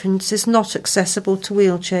park entrance is not accessible to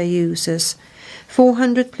wheelchair users.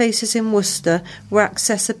 400 places in Worcester were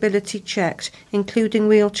accessibility checked, including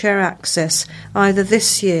wheelchair access, earlier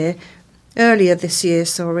this year,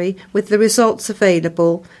 with the results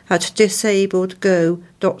available at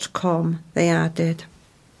disabledgo.com, they added.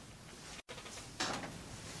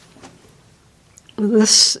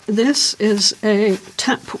 This is a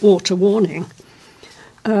tap water warning.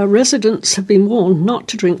 Residents have been warned not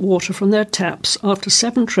to drink water from their taps after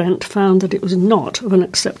Severn Trent found that it was not of an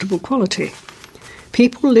acceptable quality.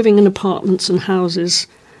 People living in apartments and houses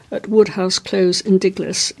at Woodhouse Close in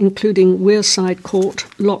Diglis, including Wearside Court,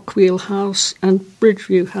 Lockwheel House and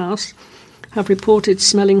Bridgeview House, have reported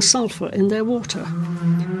smelling sulphur in their water.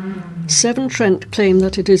 Severn Trent claim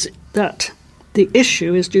that the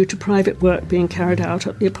issue is due to private work being carried out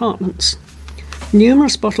at the apartments.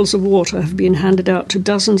 Numerous bottles of water have been handed out to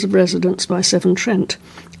dozens of residents by Severn Trent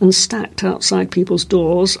and stacked outside people's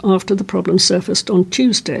doors after the problem surfaced on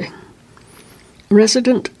Tuesday.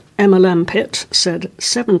 Resident Emma Lampitt said,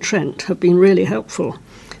 Severn Trent have been really helpful.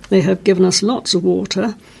 They have given us lots of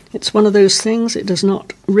water. It's one of those things, it does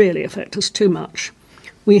not really affect us too much.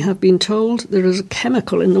 We have been told there is a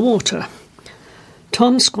chemical in the water.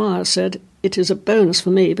 Tom Squire said, it is a bonus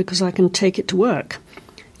for me because I can take it to work.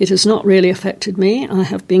 It has not really affected me. I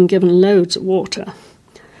have been given loads of water.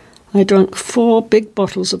 I drank 4 big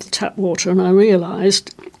bottles of the tap water and I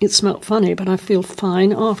realised it smelt funny, but I feel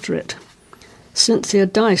fine after it. Cynthia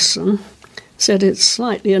Dyson said it's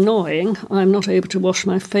slightly annoying. I'm not able to wash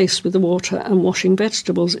my face with the water and washing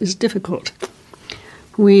vegetables is difficult.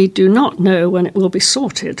 We do not know when it will be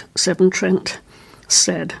sorted, Severn Trent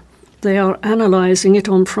said. They are analysing it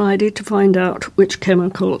on Friday to find out which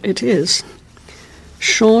chemical it is.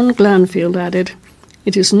 Sean Glanfield added,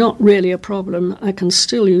 it is not really a problem. I can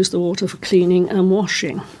still use the water for cleaning and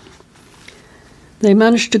washing. They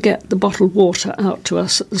managed to get the bottled water out to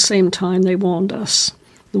us at the same time they warned us.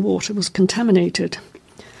 The water was contaminated.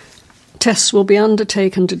 Tests will be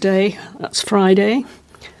undertaken today, that's Friday,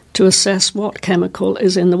 to assess what chemical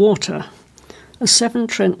is in the water. A Severn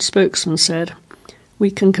Trent spokesman said,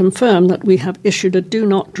 we can confirm that we have issued a do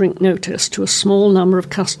not drink notice to a small number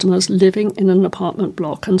of customers living in an apartment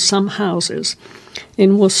block and some houses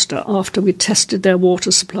in Worcester after we tested their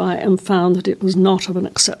water supply and found that it was not of an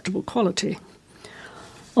acceptable quality.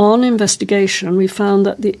 On investigation, we found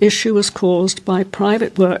that the issue was caused by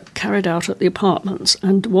private work carried out at the apartments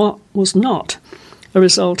and what was not a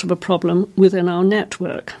result of a problem within our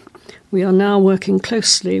network. We are now working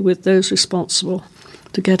closely with those responsible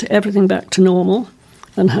to get everything back to normal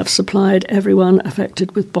and have supplied everyone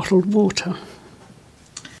affected with bottled water.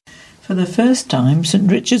 For the first time,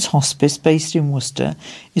 St Richard's Hospice, based in Worcester,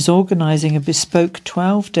 is organising a bespoke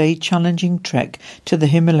 12-day challenging trek to the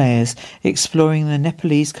Himalayas, exploring the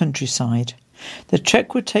Nepalese countryside. The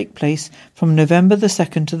trek would take place from November the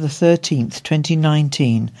 2nd to the 13th,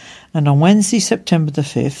 2019, and on Wednesday, September the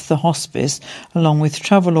 5th, the Hospice, along with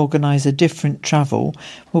travel organiser Different Travel,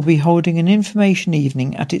 will be holding an information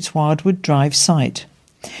evening at its Wildwood Drive site.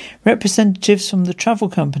 Representatives from the travel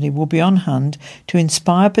company will be on hand to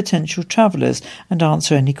inspire potential travellers and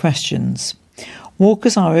answer any questions.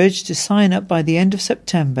 Walkers are urged to sign up by the end of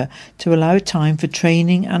September to allow time for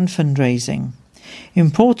training and fundraising.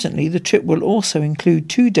 Importantly, the trip will also include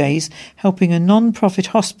 2 days helping a non-profit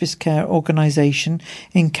hospice care organisation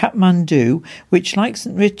in Kathmandu, which, like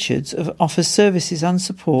St Richard's, offers services and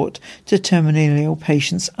support to terminally ill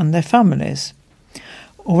patients and their families.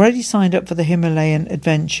 Already signed up for the Himalayan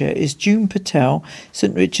adventure is June Patel,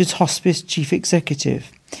 St Richard's Hospice Chief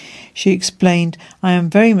Executive. She explained, I am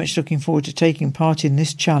very much looking forward to taking part in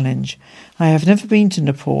this challenge. I have never been to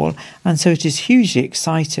Nepal, and so it is hugely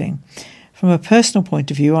exciting. From a personal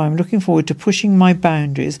point of view, I am looking forward to pushing my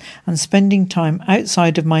boundaries and spending time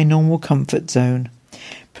outside of my normal comfort zone.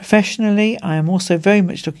 Professionally, I am also very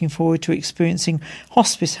much looking forward to experiencing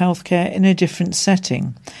hospice healthcare in a different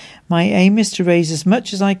setting. My aim is to raise as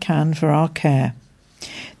much as I can for our care.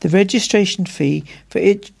 The registration fee for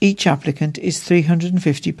each applicant is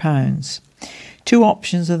 £350. 2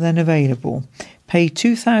 options are then available. Pay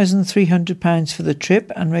 £2,300 for the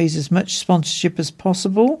trip and raise as much sponsorship as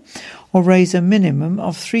possible, or raise a minimum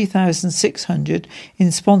of £3,600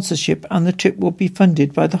 in sponsorship and the trip will be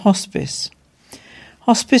funded by the hospice.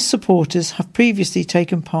 Hospice supporters have previously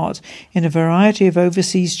taken part in a variety of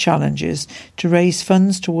overseas challenges to raise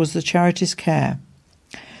funds towards the charity's care.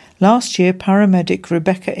 Last year, paramedic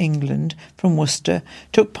Rebecca England from Worcester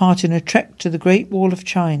took part in a trek to the Great Wall of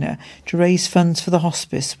China to raise funds for the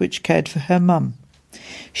hospice which cared for her mum.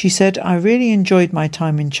 She said, "I really enjoyed my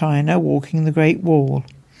time in China walking the Great Wall.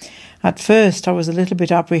 At first I was a little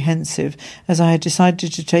bit apprehensive as I had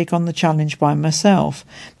decided to take on the challenge by myself,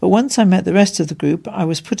 but once I met the rest of the group I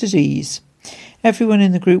was put at ease. Everyone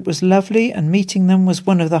in the group was lovely, and meeting them was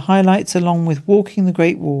one of the highlights, along with walking the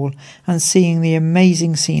Great Wall and seeing the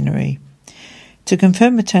amazing scenery." To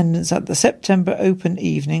confirm attendance at the September open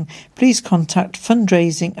evening, please contact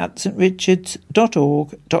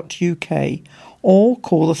fundraising@strichards.org.uk or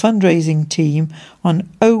call the fundraising team on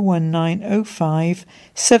 01905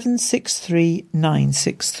 763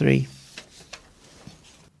 963.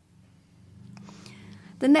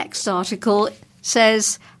 The next article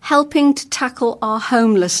says, "Helping to tackle our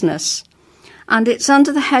homelessness," and it's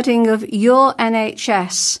under the heading of Your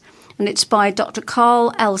NHS, and it's by Dr.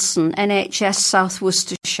 Carl Elson, NHS South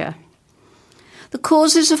Worcestershire. The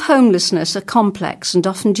causes of homelessness are complex and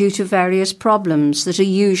often due to various problems that are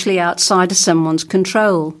usually outside of someone's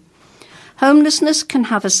control. Homelessness can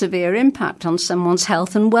have a severe impact on someone's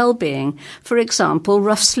health and well-being. For example,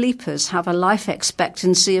 rough sleepers have a life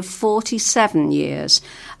expectancy of 47 years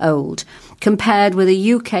old, compared with a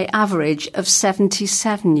UK average of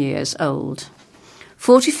 77 years old.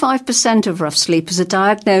 45% of rough sleepers are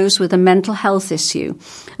diagnosed with a mental health issue,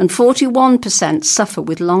 and 41% suffer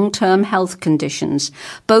with long-term health conditions,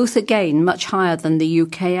 both again much higher than the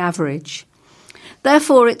UK average.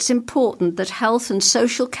 Therefore, it's important that health and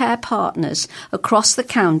social care partners across the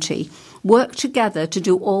county work together to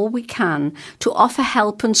do all we can to offer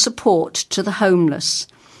help and support to the homeless,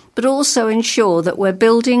 but also ensure that we're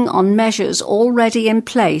building on measures already in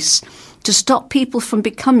place to stop people from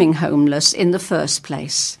becoming homeless in the first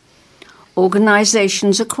place.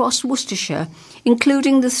 Organisations across Worcestershire,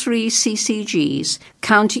 including the 3 CCGs,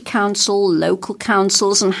 County Council, local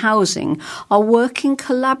councils and housing, are working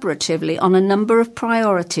collaboratively on a number of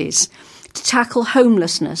priorities to tackle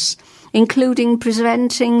homelessness, including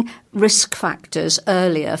preventing risk factors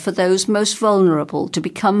earlier for those most vulnerable to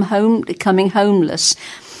becoming homeless,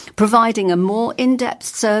 providing a more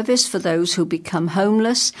in-depth service for those who become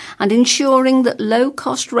homeless, and ensuring that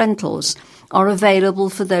low-cost rentals are available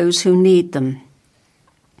for those who need them.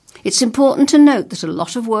 It's important to note that a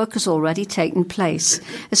lot of work has already taken place,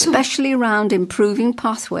 especially around improving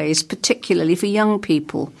pathways, particularly for young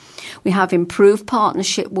people. We have improved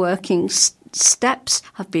partnership working steps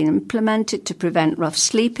have been implemented to prevent rough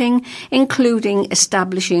sleeping, including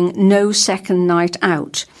establishing no second night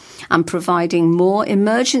out and providing more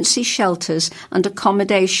emergency shelters and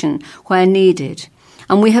accommodation where needed.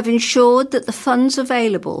 And we have ensured that the funds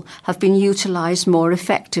available have been utilised more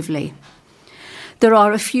effectively. There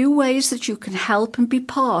are a few ways that you can help and be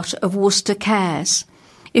part of Worcester Cares.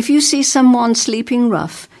 If you see someone sleeping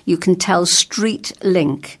rough, you can tell Street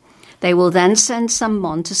Link. They will then send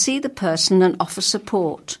someone to see the person and offer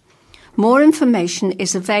support. More information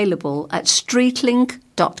is available at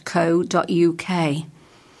streetlink.co.uk.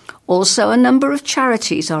 Also, a number of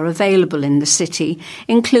charities are available in the city,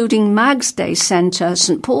 including Mag's Day Centre,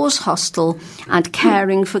 St Paul's Hostel and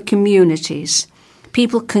Caring for Communities.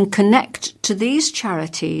 People can connect to these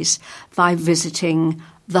charities by visiting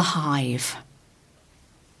The Hive.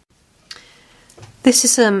 This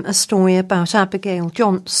is a story about Abigail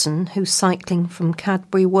Johnson, who's cycling from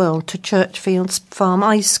Cadbury World to Churchfields Farm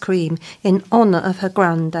Ice Cream in honour of her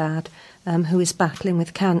granddad, who is battling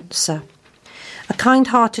with cancer. A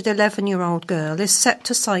kind-hearted 11-year-old girl is set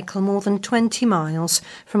to cycle more than 20 miles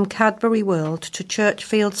from Cadbury World to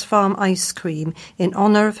Churchfields Farm Ice Cream in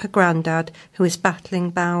honour of her granddad, who is battling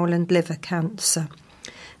bowel and liver cancer.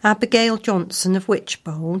 Abigail Johnson of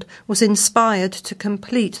Wychbold was inspired to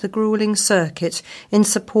complete the gruelling circuit in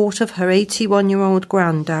support of her 81-year-old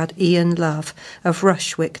granddad, Ian Love, of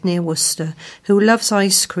Rushwick near Worcester, who loves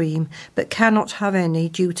ice cream but cannot have any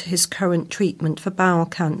due to his current treatment for bowel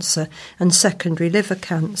cancer and secondary liver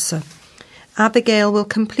cancer. Abigail will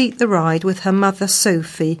complete the ride with her mother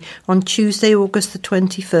Sophie on Tuesday, August the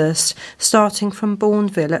 21st, starting from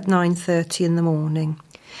Bourneville at 9:30 in the morning.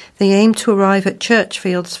 They aim to arrive at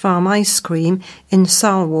Churchfields Farm Ice Cream in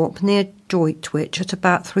Salwarp near Droitwich at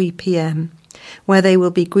about 3 p.m, where they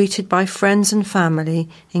will be greeted by friends and family,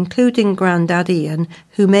 including Grandad Ian,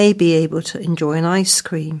 who may be able to enjoy an ice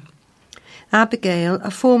cream. Abigail,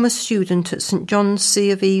 a former student at St John's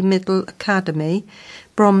C of E Middle Academy,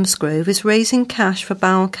 Bromsgrove, is raising cash for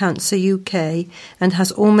Bowel Cancer UK and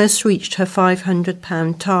has almost reached her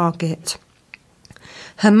 £500 target.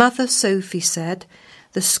 Her mother, Sophie, said,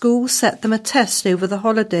 The school set them a test over the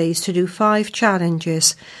holidays to do 5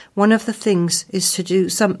 challenges. One of the things is to do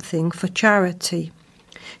something for charity.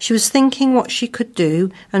 She was thinking what she could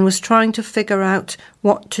do and was trying to figure out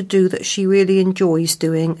what to do that she really enjoys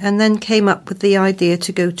doing, and then came up with the idea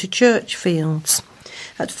to go to Churchfields.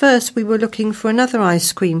 At first we were looking for another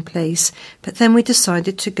ice cream place, but then we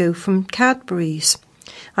decided to go from Cadbury's.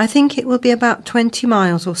 I think it will be about 20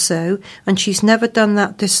 miles or so, and she's never done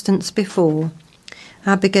that distance before.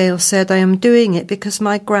 Abigail said, I am doing it because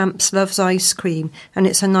my Gramps loves ice cream and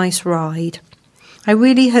it's a nice ride. I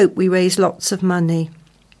really hope we raise lots of money.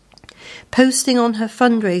 Posting on her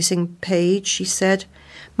fundraising page, she said,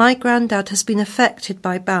 my granddad has been affected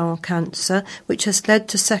by bowel cancer, which has led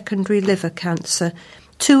to secondary liver cancer.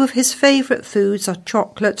 2 of his favourite foods are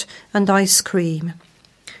chocolate and ice cream.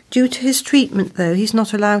 Due to his treatment, though, he's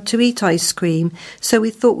not allowed to eat ice cream, so we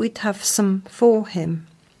thought we'd have some for him.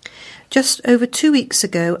 Just over 2 weeks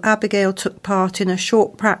ago, Abigail took part in a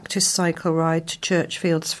short practice cycle ride to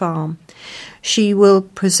Churchfields Farm. She will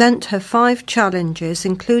present her 5 challenges,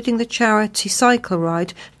 including the charity cycle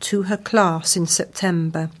ride, to her class in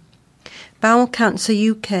September. Bowel Cancer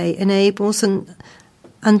UK enables and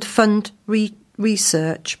fund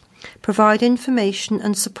research, provide information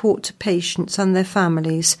and support to patients and their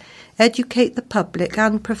families, educate the public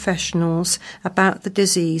and professionals about the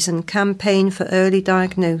disease and campaign for early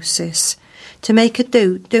diagnosis. To make a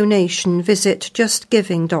donation, visit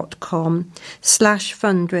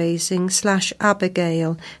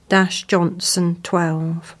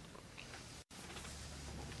justgiving.com/fundraising/Abigail-Johnson12.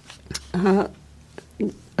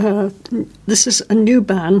 This is a new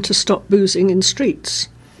ban to stop boozing in streets.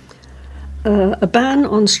 A ban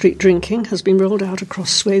on street drinking has been rolled out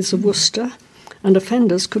across swathes of Worcester, and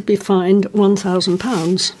offenders could be fined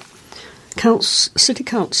 £1,000. City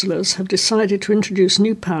councillors have decided to introduce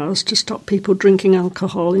new powers to stop people drinking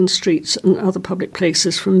alcohol in streets and other public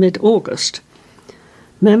places from mid-August.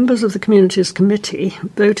 Members of the Communities Committee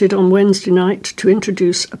voted on Wednesday night to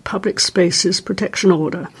introduce a Public Spaces Protection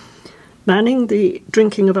Order, banning the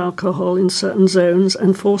drinking of alcohol in certain zones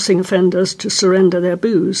and forcing offenders to surrender their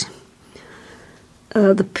booze.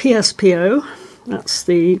 The PSPO, that's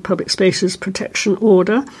the Public Spaces Protection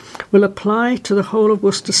Order, will apply to the whole of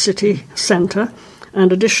Worcester City Centre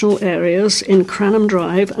and additional areas in Cranham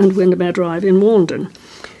Drive and Windermere Drive in Warndon,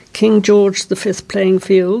 King George V playing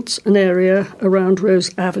fields, an area around Rose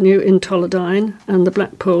Avenue in Tolladine, and the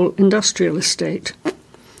Blackpool Industrial Estate.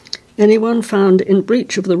 Anyone found in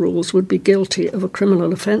breach of the rules would be guilty of a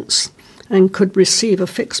criminal offence and could receive a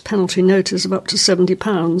fixed penalty notice of up to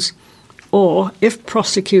 £70, or, if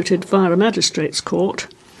prosecuted via a magistrate's court,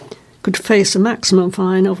 could face a maximum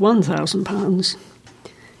fine of £1,000.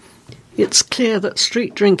 It's clear that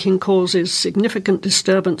street drinking causes significant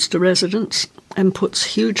disturbance to residents and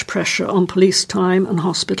puts huge pressure on police time and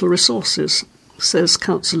hospital resources, says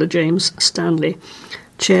Councillor James Stanley,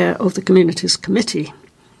 Chair of the Communities Committee.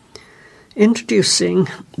 Introducing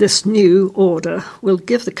this new order will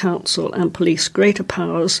give the Council and police greater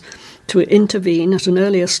powers to intervene at an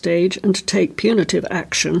earlier stage and to take punitive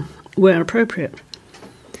action where appropriate.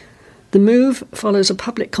 The move follows a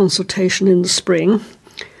public consultation in the spring,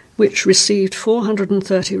 which received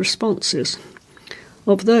 430 responses.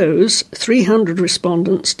 Of those, 300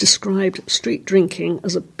 respondents described street drinking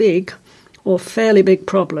as a big or fairly big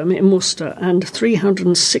problem in Worcester, and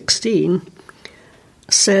 316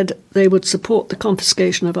 said they would support the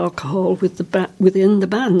confiscation of alcohol within the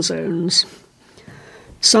ban zones.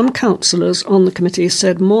 Some councillors on the committee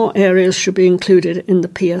said more areas should be included in the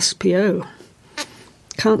PSPO.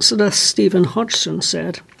 Councillor Stephen Hodgson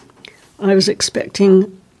said, I was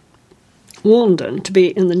expecting Warndon to be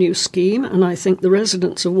in the new scheme, and I think the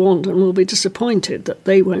residents of Warndon will be disappointed that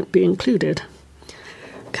they won't be included.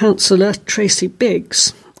 Councillor Tracy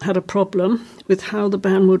Biggs had a problem with how the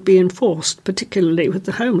ban would be enforced, particularly with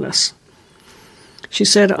the homeless. She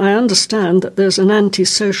said, I understand that there's an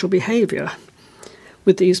antisocial behaviour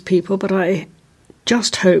with these people, but I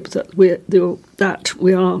just hope that we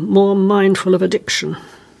are more mindful of addiction.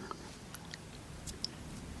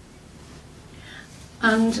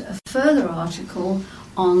 And a further article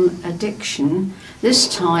on addiction, this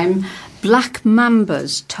time Black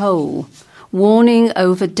Mamba's Toll, warning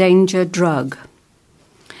over danger drug.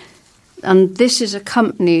 And this is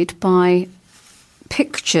accompanied by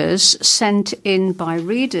pictures sent in by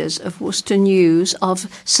readers of Worcester News of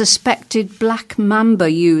suspected Black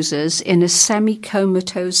Mamba users in a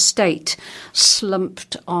semi-comatose state,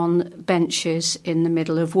 slumped on benches in the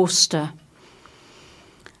middle of Worcester.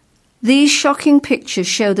 These shocking pictures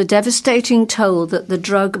show the devastating toll that the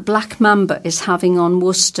drug Black Mamba is having on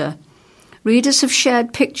Worcester. Readers have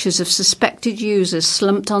shared pictures of suspected users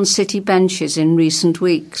slumped on city benches in recent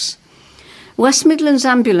weeks. West Midlands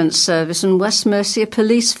Ambulance Service and West Mercia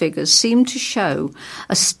police figures seem to show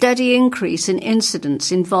a steady increase in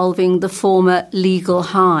incidents involving the former legal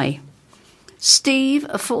high. Steve,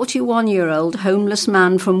 a 41-year-old homeless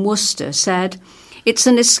man from Worcester, said, "It's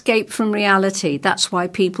an escape from reality, that's why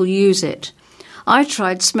people use it. I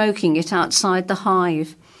tried smoking it outside the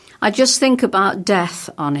hive. I just think about death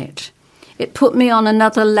on it. It put me on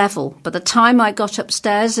another level. By the time I got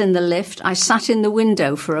upstairs in the lift, I sat in the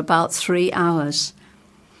window for about 3 hours."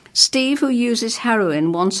 Steve, who uses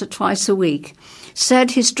heroin once or twice a week,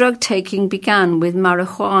 said his drug taking began with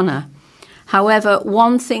marijuana. However,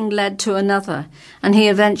 one thing led to another, and he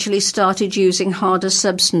eventually started using harder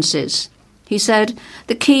substances. He said,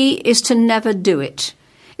 "The key is to never do it.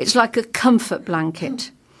 It's like a comfort blanket.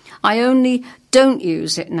 I only don't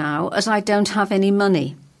use it now as I don't have any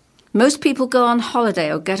money. Most people go on holiday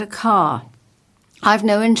or get a car. I've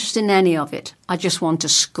no interest in any of it. I just want to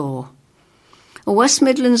score." A West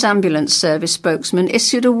Midlands Ambulance Service spokesman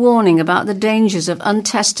issued a warning about the dangers of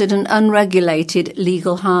untested and unregulated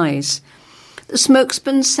legal highs. The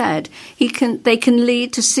spokesman said they can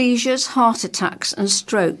lead to seizures, heart attacks and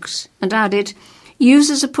strokes, and added,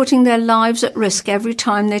 "Users are putting their lives at risk every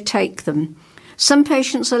time they take them. Some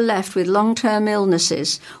patients are left with long-term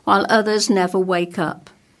illnesses, while others never wake up.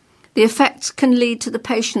 The effects can lead to the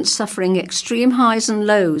patient suffering extreme highs and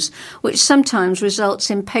lows, which sometimes results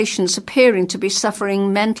in patients appearing to be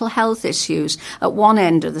suffering mental health issues at one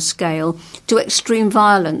end of the scale to extreme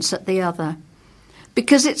violence at the other.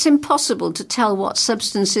 Because it's impossible to tell what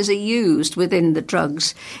substances are used within the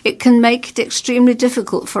drugs, it can make it extremely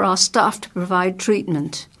difficult for our staff to provide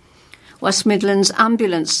treatment." West Midlands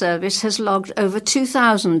Ambulance Service has logged over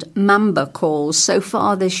 2,000 MAMBA calls so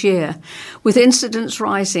far this year, with incidents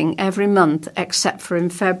rising every month except for in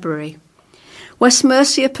February. West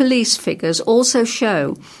Mercia police figures also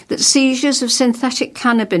show that seizures of synthetic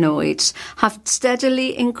cannabinoids have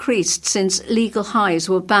steadily increased since legal highs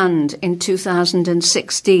were banned in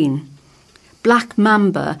 2016. Black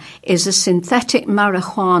Mamba is a synthetic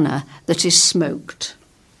marijuana that is smoked.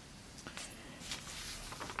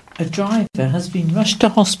 A driver has been rushed to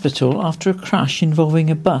hospital after a crash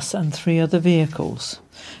involving a bus and 3 other vehicles.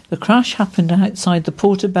 The crash happened outside the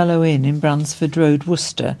Portobello Inn in Bransford Road,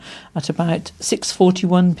 Worcester, at about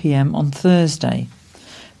 6:41 p.m. on Thursday.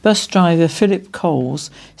 Bus driver Philip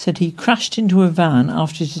Coles said he crashed into a van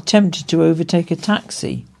after it attempted to overtake a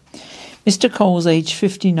taxi. Mr. Coles, aged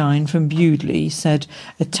 59, from Bewdley, said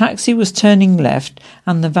a taxi was turning left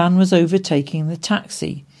and the van was overtaking the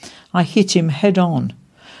taxi. "I hit him head on.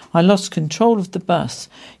 I lost control of the bus.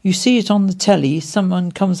 You see it on the telly,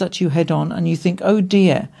 someone comes at you head on and you think, oh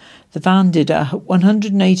dear." The van did a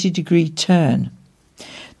 180-degree turn.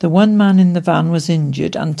 The one man in the van was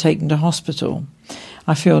injured and taken to hospital.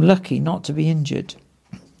 I feel lucky not to be injured.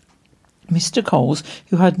 Mr. Coles,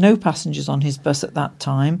 who had no passengers on his bus at that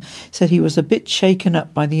time, said he was a bit shaken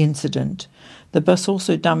up by the incident. The bus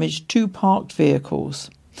also damaged 2 parked vehicles.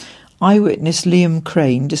 Eyewitness Liam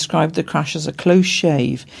Crane described the crash as a close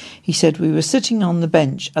shave. He said, "We were sitting on the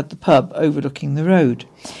bench at the pub overlooking the road.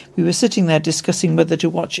 We were sitting there discussing whether to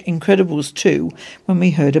watch Incredibles 2 when we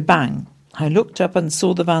heard a bang. I looked up and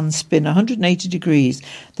saw the van spin 180 degrees.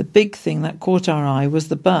 The big thing that caught our eye was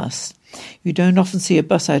the bus. You don't often see a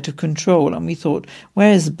bus out of control, and we thought,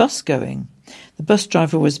 where is the bus going?" The bus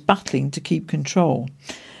driver was battling to keep control.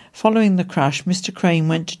 Following the crash, Mr. Crane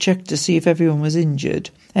went to check to see if anyone was injured,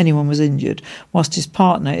 whilst his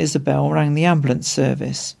partner, Isabel, rang the ambulance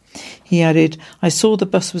service. He added, "I saw the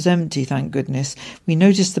bus was empty, thank goodness. We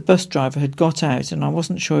noticed the bus driver had got out and I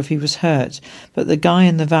wasn't sure if he was hurt, but the guy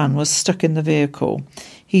in the van was stuck in the vehicle.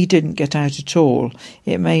 He didn't get out at all.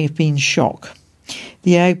 It may have been shock.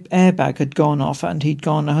 The airbag had gone off and he'd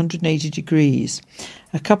gone 180 degrees.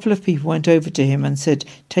 A couple of people went over to him and said,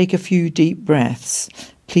 'Take a few deep breaths.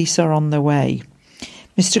 Police are on their way.'"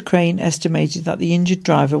 Mr. Crane estimated that the injured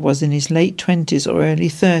driver was in his late 20s or early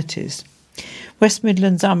 30s. West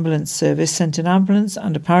Midlands Ambulance Service sent an ambulance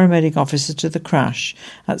and a paramedic officer to the crash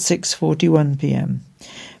at 6:41 p.m.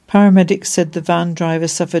 Paramedics said the van driver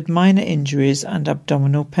suffered minor injuries and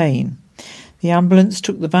abdominal pain. The ambulance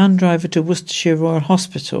took the van driver to Worcestershire Royal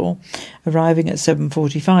Hospital, arriving at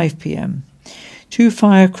 7:45 p.m. 2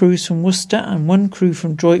 fire crews from Worcester and 1 crew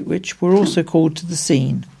from Droitwich were also called to the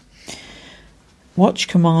scene. Watch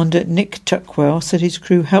Commander Nick Tuckwell said his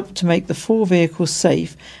crew helped to make the 4 vehicles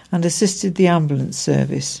safe and assisted the ambulance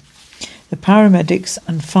service. The paramedics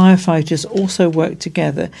and firefighters also worked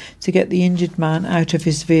together to get the injured man out of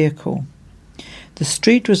his vehicle. The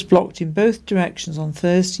street was blocked in both directions on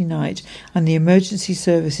Thursday night, and the emergency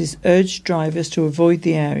services urged drivers to avoid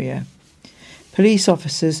the area. Police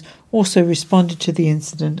officers also responded to the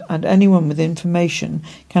incident, and anyone with information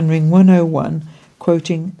can ring 101,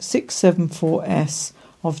 quoting 674S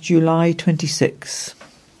of July 26.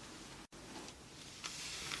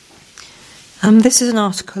 This is an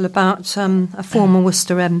article about a former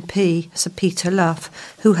Worcester MP, Sir Peter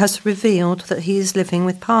Luff, who has revealed that he is living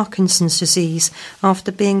with Parkinson's disease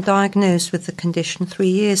after being diagnosed with the condition 3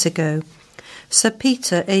 years ago. Sir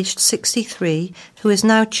Peter, aged 63, who is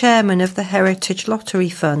now chairman of the Heritage Lottery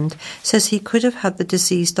Fund, says he could have had the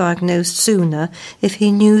disease diagnosed sooner if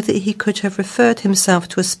he knew that he could have referred himself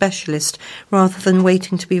to a specialist rather than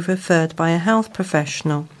waiting to be referred by a health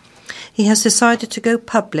professional. He has decided to go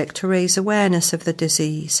public to raise awareness of the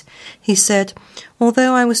disease. He said,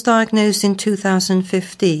 "Although I was diagnosed in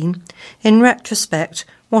 2015, in retrospect,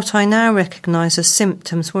 what I now recognise as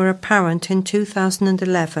symptoms were apparent in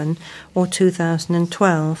 2011 or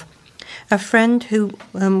 2012. A friend who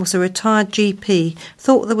was a retired GP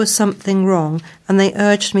thought there was something wrong and they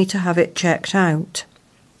urged me to have it checked out."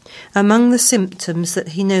 Among the symptoms that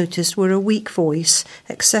he noticed were a weak voice,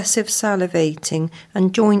 excessive salivating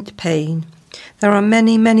and joint pain. There are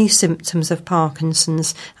many, many symptoms of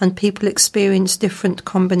Parkinson's and people experience different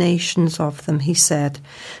combinations of them, he said.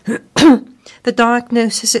 The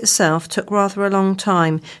diagnosis itself took rather a long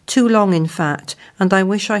time, too long in fact, and I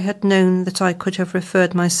wish I had known that I could have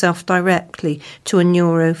referred myself directly to a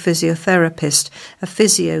neurophysiotherapist, a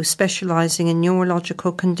physio specialising in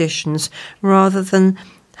neurological conditions, rather than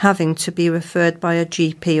having to be referred by a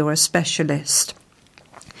GP or a specialist.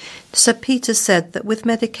 Sir Peter said that with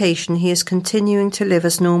medication he is continuing to live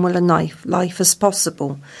as normal a life as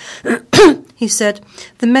possible. He said,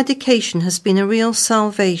 "The medication has been a real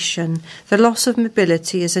salvation. The loss of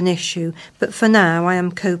mobility is an issue, but for now I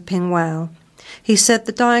am coping well." He said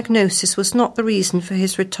the diagnosis was not the reason for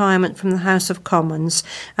his retirement from the House of Commons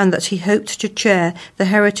and that he hoped to chair the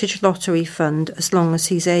Heritage Lottery Fund as long as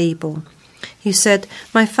he's able. He said,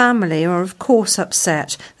 "My family are of course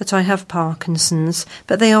upset that I have Parkinson's,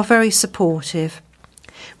 but they are very supportive.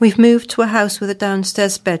 We've moved to a house with a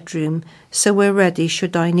downstairs bedroom, so we're ready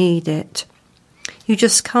should I need it." You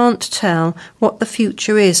just can't tell what the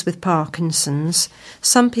future is with Parkinson's.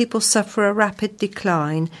 Some people suffer a rapid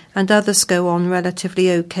decline and others go on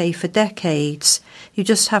relatively okay for decades. You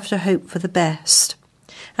just have to hope for the best.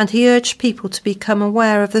 And he urged people to become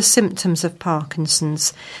aware of the symptoms of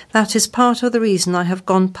Parkinson's. "That is part of the reason I have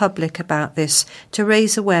gone public about this, to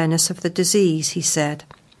raise awareness of the disease," he said.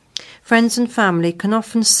 Friends and family can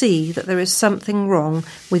often see that there is something wrong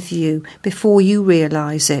with you before you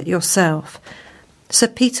realise it yourself. Sir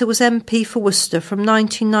Peter was MP for Worcester from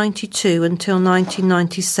 1992 until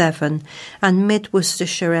 1997 and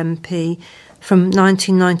Mid-Worcestershire MP from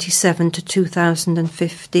 1997 to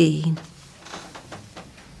 2015.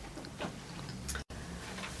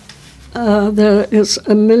 There is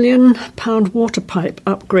a £1 million water pipe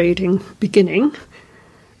upgrading beginning.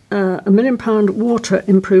 A £1 million water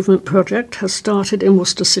improvement project has started in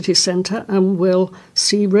Worcester city centre and will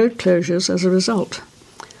see road closures as a result.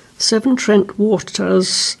 Severn Trent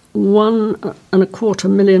Water's £1.25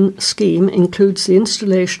 million scheme includes the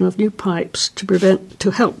installation of new pipes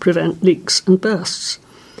to help prevent leaks and bursts.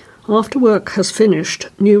 After work has finished,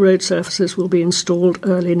 new road surfaces will be installed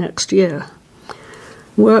early next year.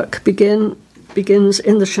 Work begins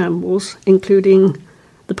in the Shambles, including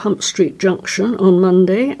the Pump Street Junction on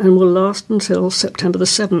Monday, and will last until September the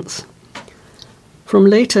 7th. From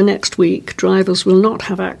later next week, drivers will not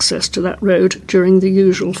have access to that road during the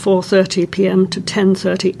usual 4:30 p.m. to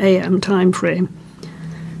 10:30 a.m. time frame.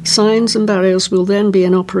 Signs and barriers will then be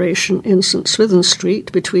in operation in St Swithin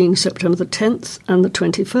Street between September the 10th and the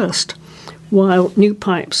 21st, while new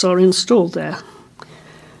pipes are installed there.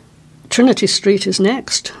 Trinity Street is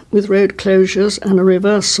next, with road closures and a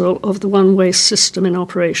reversal of the one-way system in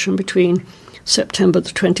operation between September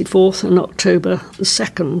the 24th and October the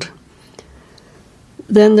 2nd.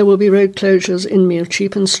 Then there will be road closures in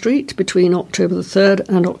Mealcheapen Street between October the 3rd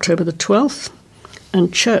and October the 12th,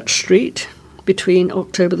 and Church Street between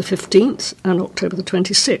October the 15th and October the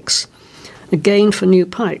 26th, again for new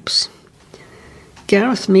pipes.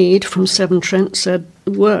 Gareth Mead from Severn Trent said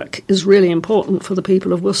work is really important for the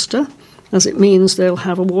people of Worcester, as it means they'll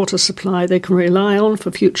have a water supply they can rely on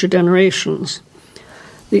for future generations.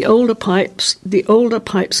 The older pipes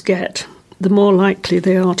get, the more likely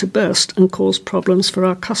they are to burst and cause problems for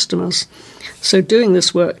our customers. So doing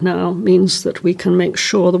this work now means that we can make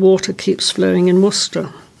sure the water keeps flowing in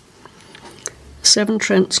Worcester. Severn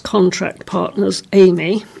Trent's contract partners,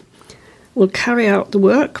 Amy, will carry out the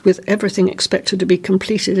work with everything expected to be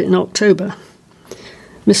completed in October.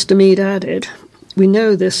 Mr. Mead added, "We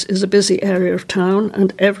know this is a busy area of town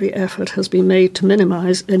and every effort has been made to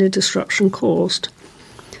minimise any disruption caused.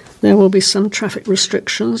 There will be some traffic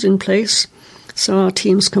restrictions in place so our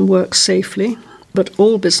teams can work safely, but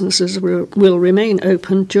all businesses will remain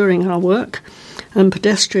open during our work and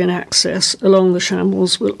pedestrian access along the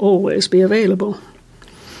shambles will always be available.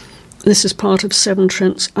 This is part of Severn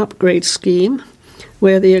Trent's upgrade scheme,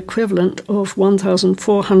 where the equivalent of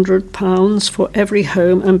 £1,400 for every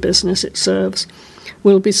home and business it serves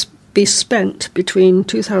will be spent between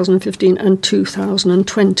 2015 and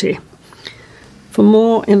 2020. For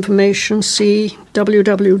more information, see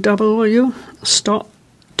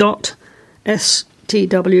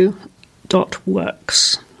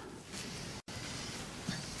www.stop.stw.works.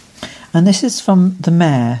 And this is from the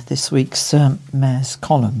Mayor, this week's Mayor's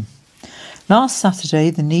column. Last Saturday,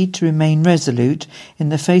 the need to remain resolute in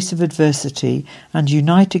the face of adversity and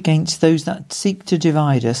unite against those that seek to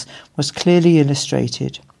divide us was clearly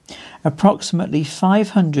illustrated. Approximately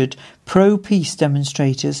 500 pro-peace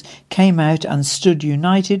demonstrators came out and stood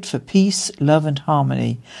united for peace, love and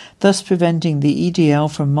harmony, thus preventing the EDL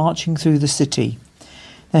from marching through the city.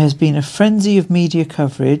 There has been a frenzy of media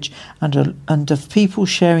coverage and of people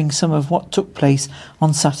sharing some of what took place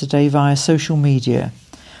on Saturday via social media.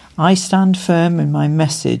 I stand firm in my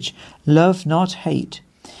message, love not hate.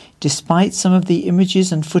 Despite some of the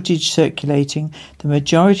images and footage circulating, the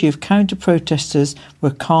majority of counter-protesters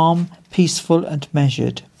were calm, peaceful and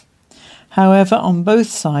measured. However, on both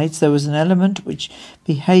sides there was an element which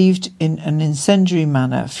behaved in an incendiary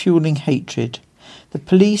manner, fueling hatred. The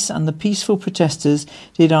police and the peaceful protesters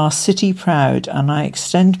did our city proud, and I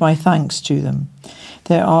extend my thanks to them.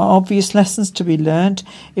 There are obvious lessons to be learned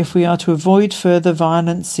if we are to avoid further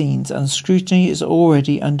violent scenes, and scrutiny is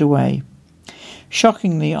already underway.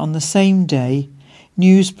 Shockingly, on the same day,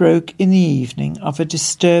 news broke in the evening of a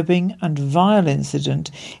disturbing and vile incident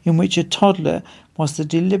in which a toddler was the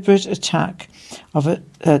deliberate target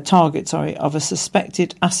of a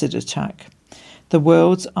suspected acid attack. The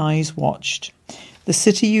world's eyes watched. The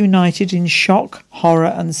city united in shock, horror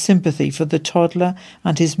and sympathy for the toddler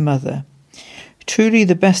and his mother. Truly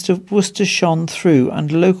the best of Worcester shone through,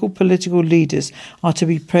 and local political leaders are to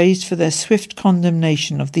be praised for their swift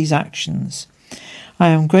condemnation of these actions. I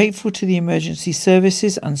am grateful to the emergency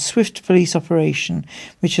services and swift police operation,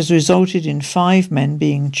 which has resulted in 5 men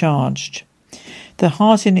being charged. The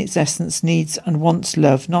heart in its essence needs and wants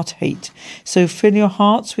love, not hate, so fill your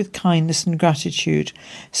hearts with kindness and gratitude,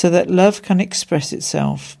 so that love can express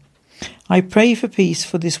itself. I pray for peace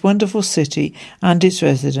for this wonderful city and its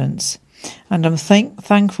residents, and am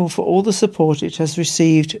thankful for all the support it has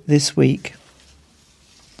received this week.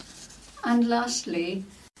 And lastly,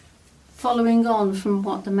 following on from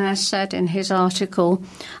what the Mayor said in his article,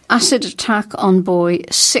 acid attack on boy,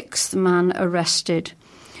 6th man arrested.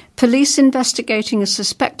 Police investigating a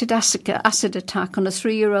suspected acid attack on a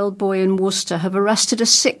 3-year-old boy in Worcester have arrested a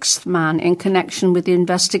 6th man in connection with the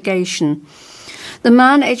investigation. The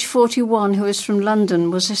man, aged 41, who is from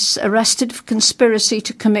London, was arrested for conspiracy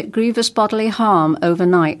to commit grievous bodily harm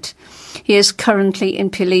overnight. He is currently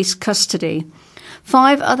in police custody.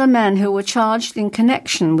 5 other men who were charged in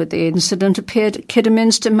connection with the incident appeared at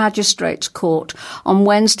Kidderminster Magistrates Court on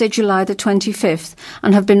Wednesday, July the 25th,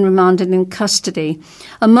 and have been remanded in custody.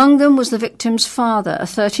 Among them was the victim's father, a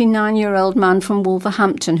 39-year-old man from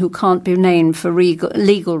Wolverhampton who can't be named for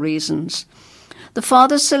legal reasons. The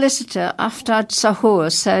father's solicitor, Aftad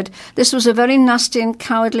Sahur, said, "This was a very nasty and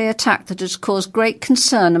cowardly attack that has caused great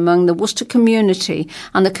concern among the Worcester community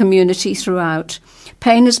and the community throughout.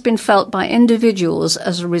 Pain has been felt by individuals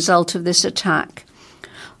as a result of this attack."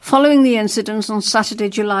 Following the incident on Saturday,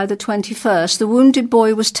 July the 21st, the wounded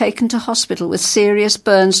boy was taken to hospital with serious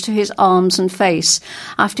burns to his arms and face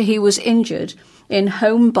after he was injured in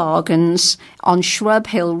Home Bargains on Shrub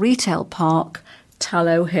Hill Retail Park,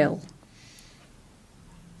 Tallow Hill.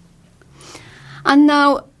 And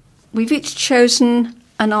now we've each chosen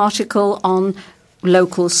an article on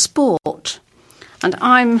local sport. And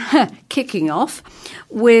I'm kicking off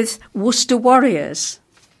with Worcester Warriors.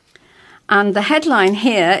 And the headline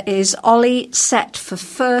here is Ollie set for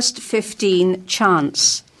first 15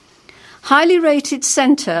 chance. Highly rated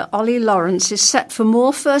centre Ollie Lawrence is set for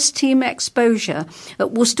more first-team exposure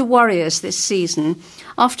at Worcester Warriors this season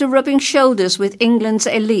after rubbing shoulders with England's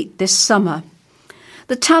elite this summer.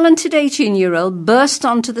 The talented 18-year-old burst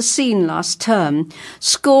onto the scene last term,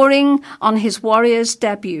 scoring on his Warriors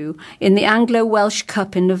debut in the Anglo-Welsh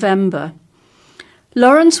Cup in November.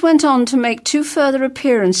 Lawrence went on to make 2 further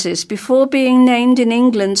appearances before being named in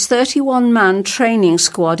England's 31-man training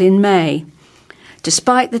squad in May.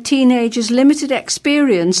 Despite the teenager's limited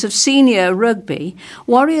experience of senior rugby,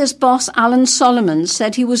 Warriors boss Alan Solomon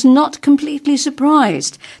said he was not completely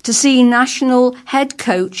surprised to see national head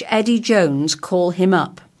coach Eddie Jones call him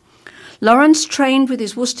up. Lawrence trained with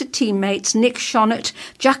his Worcester teammates Nick Shonnett,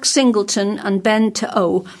 Jack Singleton and Ben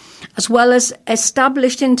To'o, as well as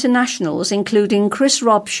established internationals including Chris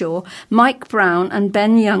Robshaw, Mike Brown and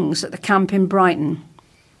Ben Youngs at the camp in Brighton.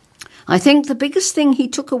 I think the biggest thing he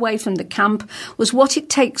took away from the camp was what it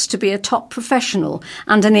takes to be a top professional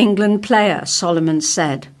and an England player, Solomon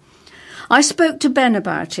said. I spoke to Ben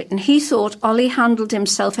about it and he thought Ollie handled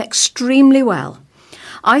himself extremely well.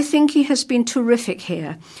 I think he has been terrific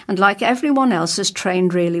here and, like everyone else, has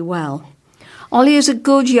trained really well. Ollie is a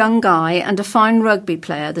good young guy and a fine rugby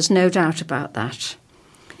player, there's no doubt about that.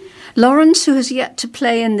 Lawrence, who has yet to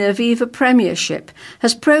play in the Aviva Premiership,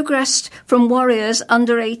 has progressed from Warriors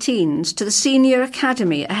under-18s to the Senior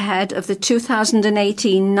Academy ahead of the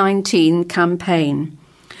 2018-19 campaign.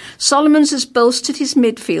 Solomons has bolstered his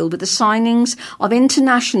midfield with the signings of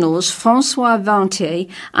internationals Francois Vantier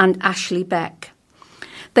and Ashley Beck.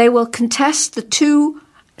 They will contest the 2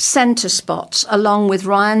 centre spots along with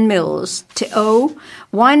Ryan Mills, T.O.,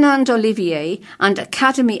 Wynand Olivier and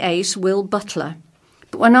academy ace Will Butler.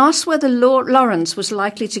 But when asked whether Lawrence was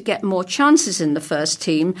likely to get more chances in the first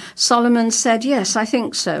team, Solomon said, yes, I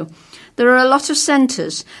think so. There are a lot of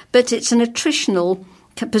centres, but it's an attritional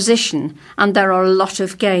position and there are a lot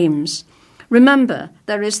of games. Remember,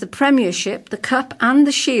 there is the Premiership, the Cup and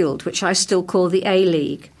the Shield, which I still call the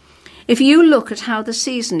A-League. If you look at how the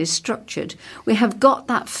season is structured, we have got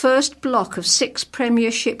that first block of 6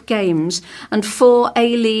 Premiership games and 4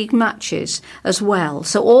 A-League matches as well,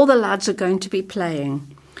 so all the lads are going to be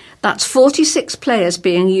playing. That's 46 players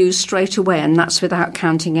being used straight away, and that's without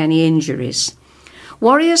counting any injuries.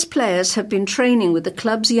 Warriors players have been training with the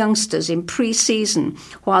club's youngsters in pre-season,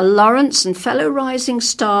 while Lawrence and fellow rising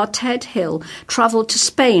star Ted Hill travelled to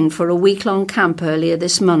Spain for a week-long camp earlier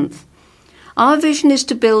this month. Our vision is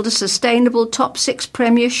to build a sustainable top 6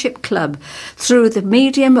 Premiership club through the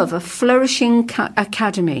medium of a flourishing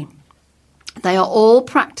academy. They are all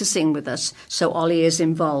practising with us, so Ollie is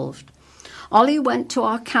involved. Ollie went to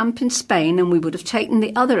our camp in Spain and we would have taken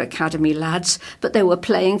the other academy lads, but they were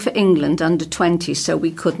playing for England under 20, so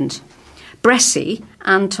we couldn't. Bressie,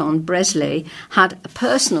 Anton Bresley, had a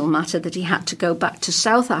personal matter that he had to go back to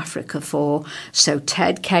South Africa for, so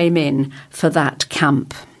Ted came in for that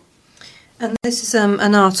camp. And this is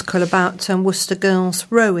an article about Worcester girls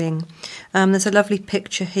rowing. There's a lovely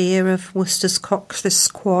picture here of Worcester's Coxless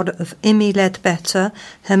squad of Imi Ledbetter,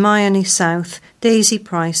 Hermione South, Daisy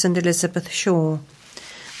Price and Elizabeth Shaw.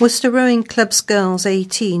 Worcester Rowing Club's Girls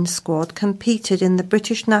 18 squad competed in the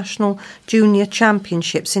British National Junior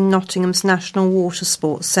Championships in Nottingham's National Water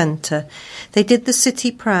Sports Centre. They did the city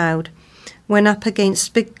proud, went up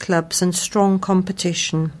against big clubs and strong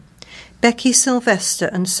competition. Becky Sylvester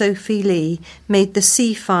and Sophie Lee made the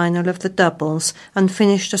C final of the doubles and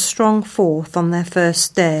finished a strong 4th on their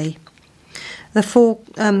first day. The 4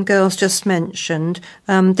 girls just mentioned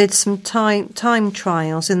did some time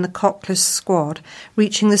trials in the Coxless squad,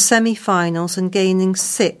 reaching the semi-finals and gaining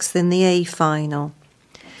 6th in the A final.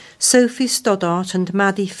 Sophie Stoddart and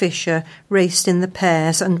Maddie Fisher raced in the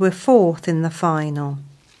pairs and were 4th in the final.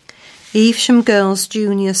 Evesham Girls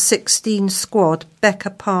Junior 16 squad, Becca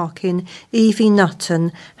Parkin, Evie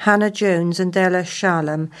Nutton, Hannah Jones and Ella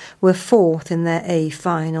Shallam were 4th in their A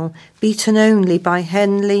final, beaten only by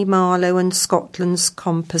Henley, Marlow and Scotland's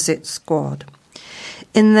composite squad.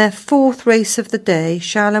 In their 4th race of the day,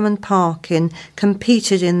 Shallam and Parkin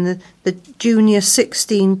competed in the Junior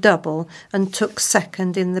 16 double and took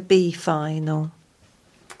 2nd in the B final.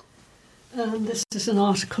 This is an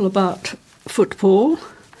article about football.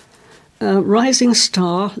 Rising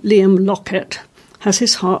star Liam Lockett has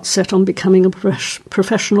his heart set on becoming a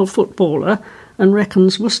professional footballer and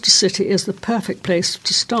reckons Worcester City is the perfect place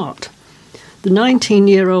to start. The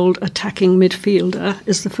 19-year-old attacking midfielder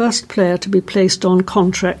is the first player to be placed on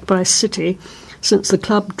contract by City since the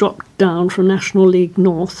club dropped down from National League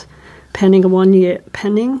North, penning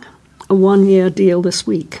a one-year deal this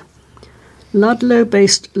week.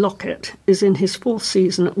 Ludlow-based Lockett is in his 4th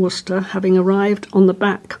season at Worcester, having arrived on the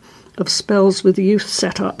back of spells with youth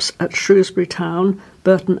setups at Shrewsbury Town,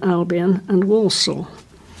 Burton Albion and Walsall.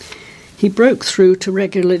 He broke through to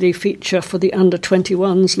regularly feature for the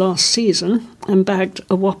under-21s last season and bagged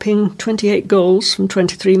a whopping 28 goals from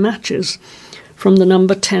 23 matches from the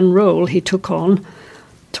number 10 role he took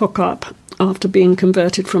up after being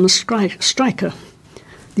converted from a striker.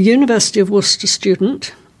 The University of Worcester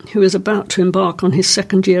student, who is about to embark on his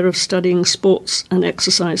second year of studying sports and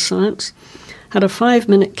exercise science, had a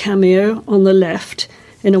 5-minute cameo on the left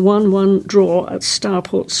in a 1-1 draw at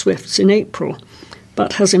Stourport Swifts in April,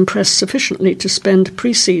 but has impressed sufficiently to spend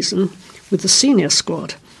pre-season with the senior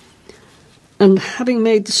squad. And having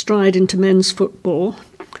made the stride into men's football,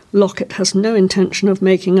 Lockett has no intention of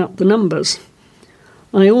making up the numbers.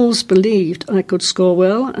 I always believed I could score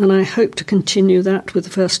well, and I hope to continue that with the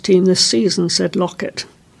first team this season, said Lockett.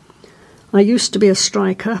 I used to be a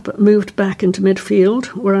striker, but moved back into midfield,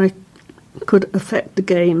 where I could affect the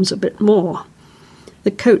games a bit more.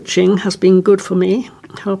 The coaching has been good for me,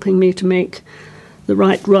 helping me to make the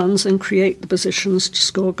right runs and create the positions to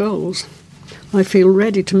score goals. I feel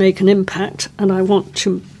ready to make an impact, and I want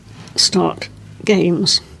to start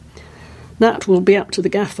games. That will be up to the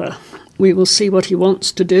gaffer. We will see what he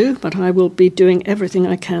wants to do, but I will be doing everything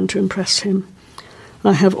I can to impress him.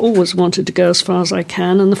 I have always wanted to go as far as I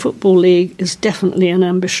can, and the Football League is definitely an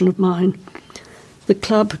ambition of mine. The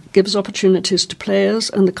club gives opportunities to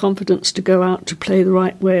players and the confidence to go out to play the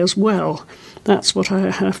right way as well. That's what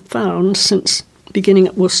I have found since beginning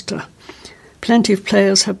at Worcester. Plenty of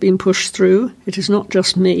players have been pushed through. It is not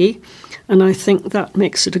just me, and I think that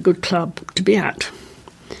makes it a good club to be at.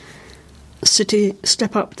 City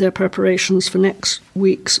step up their preparations for next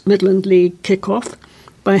week's Midland League kick-off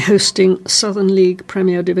by hosting Southern League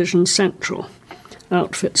Premier Division Central,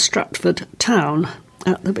 outfit Stratford Town,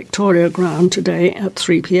 at the Victoria Ground today at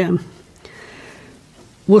 3 p.m.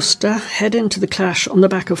 Worcester head into the clash on the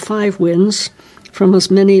back of 5 wins from as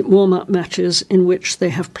many warm-up matches in which they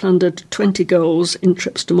have plundered 20 goals in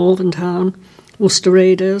trips to Malvern Town, Worcester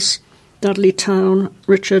Raiders, Dudley Town,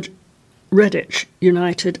 Richard Redditch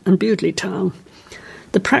United and Bewdley Town.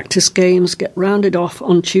 The practice games get rounded off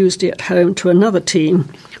on Tuesday at home to another team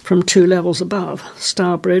from 2 levels above,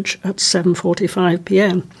 Stourbridge at 7:45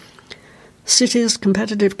 p.m. City's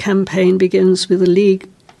competitive campaign begins with a league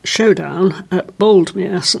showdown at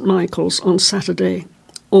Boldmere St Michael's on Saturday,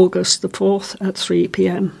 August the 4th at 3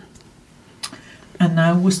 p.m. And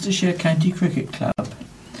now Worcestershire County Cricket Club.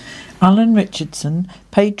 Alan Richardson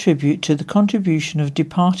paid tribute to the contribution of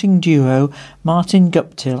departing duo Martin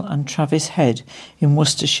Guptill and Travis Head in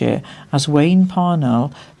Worcestershire as Wayne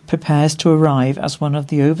Parnell prepares to arrive as one of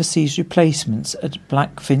the overseas replacements at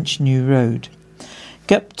Blackfinch New Road.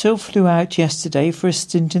 Guptill flew out yesterday for a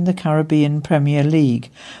stint in the Caribbean Premier League,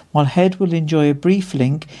 while Head will enjoy a brief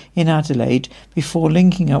link in Adelaide before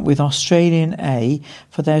linking up with Australian A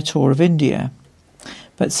for their tour of India.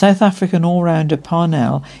 But South African all-rounder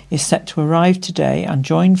Parnell is set to arrive today and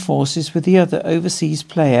join forces with the other overseas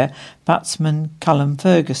player, batsman Callum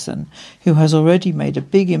Ferguson, who has already made a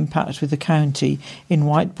big impact with the county in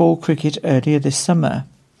white ball cricket earlier this summer.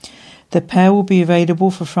 The pair will be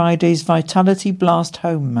available for Friday's Vitality Blast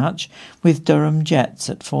home match with Durham Jets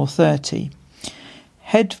at 4:30.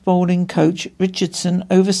 Head bowling coach Richardson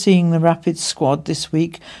overseeing the Rapids squad this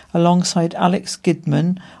week alongside Alex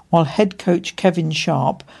Gidman, while head coach Kevin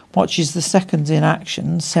Sharp watches the seconds in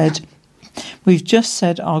action, said, "We've just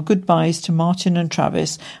said our goodbyes to Martin and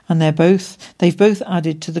Travis, and they've both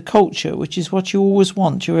added to the culture, which is what you always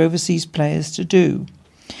want your overseas players to do.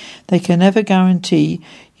 They can never guarantee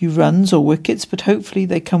you runs or wickets, but hopefully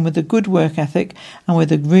they come with a good work ethic and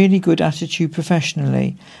with a really good attitude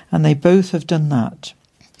professionally, and they both have done that.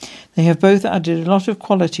 They have both added a lot of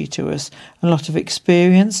quality to us, a lot of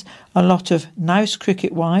experience, a lot of nous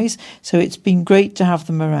cricket-wise, so it's been great to have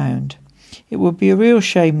them around. It would be a real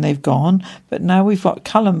shame they've gone, but now we've got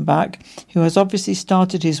Callum back, who has obviously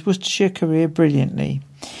started his Worcestershire career brilliantly.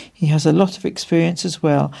 He has a lot of experience as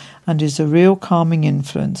well and is a real calming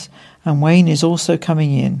influence, and Wayne is also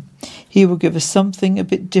coming in. He will give us something a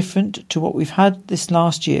bit different to what we've had this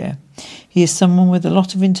last year. He is someone with a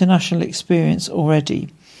lot of international experience already.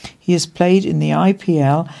 He has played in the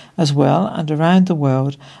IPL as well and around the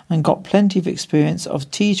world and got plenty of experience of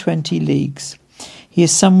T20 leagues. He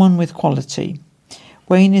is someone with quality.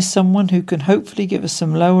 Wayne is someone who can hopefully give us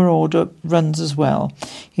some lower order runs as well.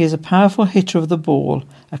 He is a powerful hitter of the ball,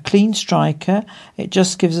 a clean striker. It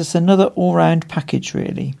just gives us another all-round package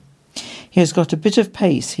really. He has got a bit of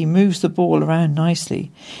pace. He moves the ball around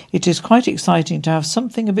nicely. It is quite exciting to have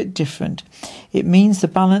something a bit different. It means the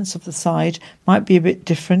balance of the side might be a bit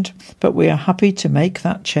different, but we are happy to make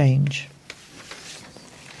that change."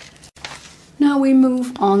 Now we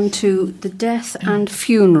move on to the death and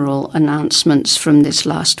funeral announcements from this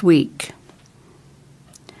last week.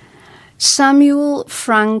 Samuel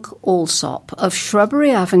Frank Alsop of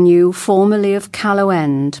Shrubbery Avenue, formerly of Callow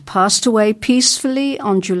End, passed away peacefully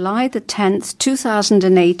on July the 10th,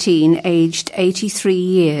 2018, aged 83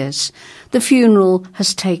 years. The funeral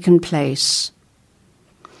has taken place.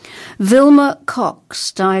 Vilma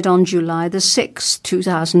Cox died on July the 6th,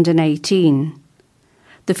 2018.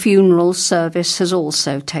 The funeral service has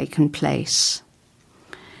also taken place.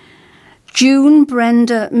 June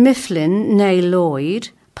Brenda Mifflin, née Lloyd,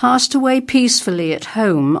 passed away peacefully at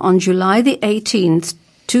home on July the 18th,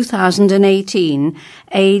 2018,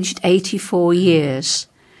 aged 84 years.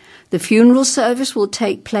 The funeral service will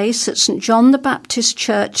take place at St John the Baptist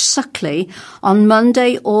Church, Suckley, on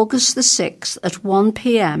Monday, August the 6th at 1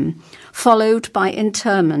 p.m, followed by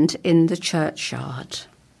interment in the churchyard.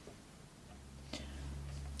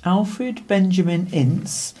 Alfred Benjamin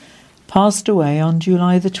Ince passed away on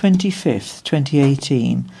July the 25th,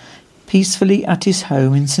 2018, peacefully at his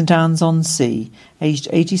home in St Anne's-on-Sea, aged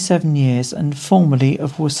 87 years and formerly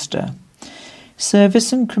of Worcester.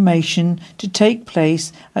 Service and cremation to take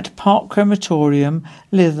place at Park Crematorium,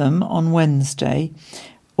 Lytham, on Wednesday,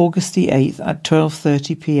 August the 8th at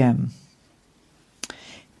 12:30 p.m.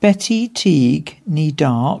 Betty Teague, née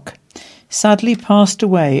Dark, sadly passed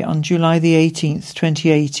away on July the 18th,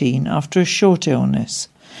 2018, after a short illness.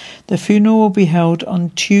 The funeral will be held on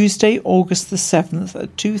Tuesday, August the 7th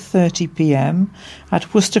at 2:30 p.m.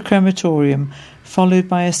 at Worcester Crematorium, followed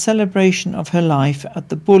by a celebration of her life at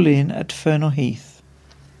the Bull Inn at Fernal Heath.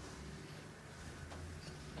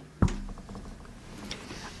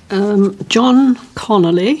 John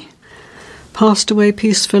Connolly passed away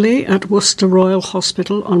peacefully at Worcester Royal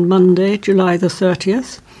Hospital on Monday, July the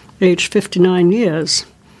 30th, aged 59 years.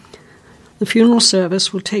 The funeral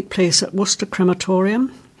service will take place at Worcester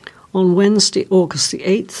Crematorium on Wednesday, August the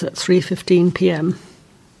 8th at 3:15 p.m.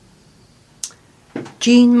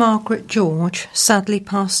 Jean Margaret George sadly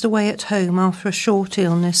passed away at home after a short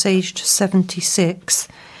illness, aged 76.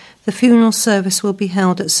 The funeral service will be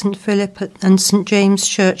held at St Philip and St James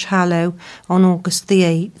Church, Hallow, on August the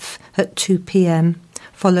 8th at 2 p.m,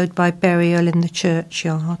 followed by burial in the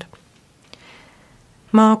churchyard.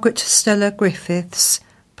 Margaret Stella Griffiths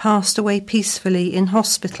passed away peacefully in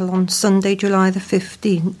hospital on Sunday, July the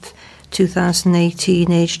 15th,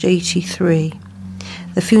 2018, aged 83.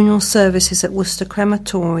 The funeral service is at Worcester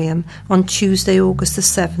Crematorium on Tuesday, August the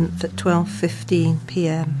 7th at 12:15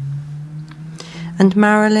 p.m. And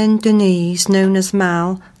Marilyn Denise, known as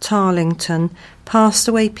Mal Tarlington, passed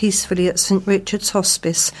away peacefully at St Richard's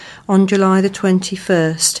Hospice on July the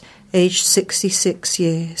 21st, aged 66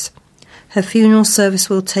 years. Her funeral service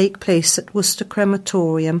will take place at Worcester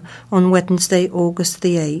Crematorium on Wednesday, August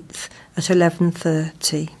the 8th at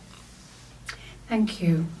 11:30. Thank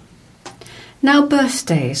you. Now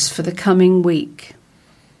birthdays for the coming week.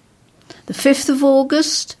 The 5th of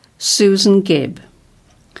August, Susan Gibb.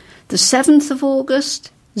 The 7th of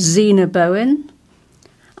August, Zena Bowen.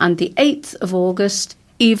 And the 8th of August,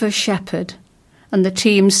 Eva Shepherd. And the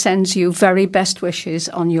team sends you very best wishes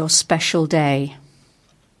on your special day.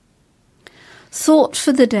 Thought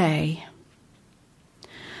for the day.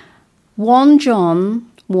 1 John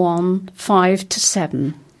 1,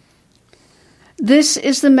 5-7. This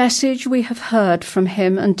is the message we have heard from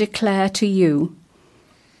him and declare to you.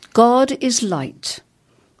 God is light.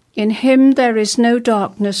 In him there is no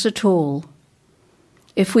darkness at all.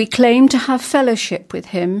 If we claim to have fellowship with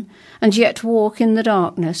him and yet walk in the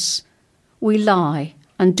darkness, we lie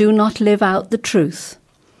and do not live out the truth.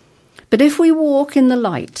 But if we walk in the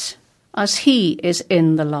light, as he is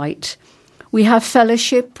in the light, we have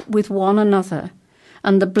fellowship with one another,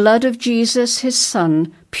 and the blood of Jesus, his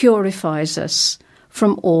Son, purifies us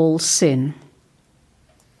from all sin.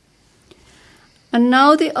 And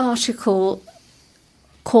now the article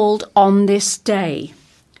called On This Day,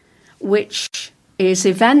 which is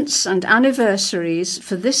events and anniversaries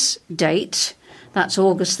for this date, that's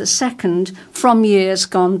August the 2nd, from years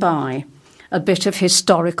gone by, a bit of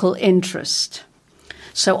historical interest.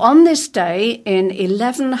 So on this day in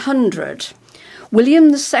 1100, William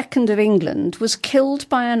II of England was killed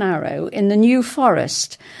by an arrow in the New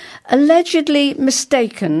Forest, allegedly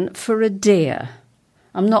mistaken for a deer.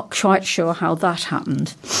 I'm not quite sure how that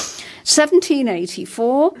happened.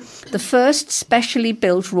 1784, the first specially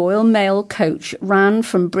built Royal Mail coach ran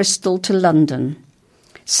from Bristol to London.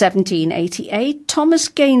 1788, Thomas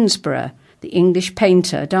Gainsborough, the English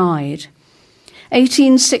painter, died.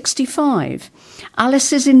 1865,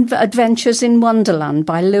 Alice's Adventures in Wonderland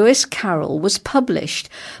by Lewis Carroll was published,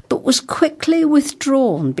 but was quickly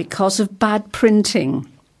withdrawn because of bad printing.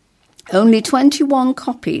 Only 21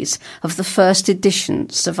 copies of the first edition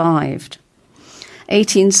survived.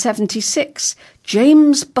 1876,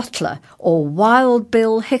 James Butler, or Wild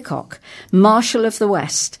Bill Hickok, Marshal of the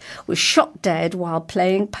West, was shot dead while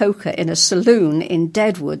playing poker in a saloon in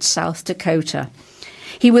Deadwood, South Dakota.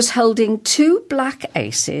 He was holding 2 black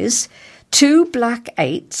aces, 2 black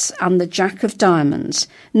eights, and the Jack of Diamonds,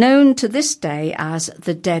 known to this day as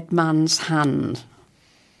the Dead Man's Hand.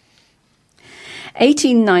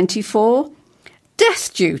 1894,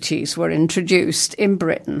 death duties were introduced in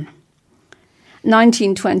Britain.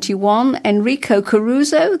 1921, Enrico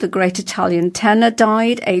Caruso, the great Italian tenor,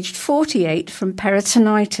 died aged 48 from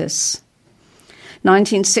peritonitis.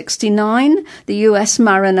 1969, the US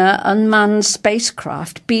Mariner unmanned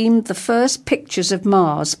spacecraft beamed the first pictures of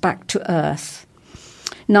Mars back to Earth.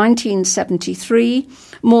 1973,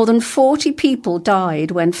 more than 40 people died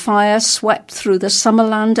when fire swept through the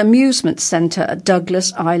Summerland Amusement Centre at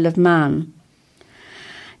Douglas, Isle of Man.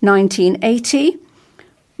 1980,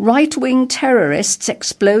 right-wing terrorists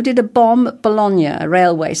exploded a bomb at Bologna, a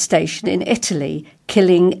railway station in Italy,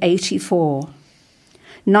 killing 84.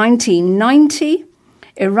 1990,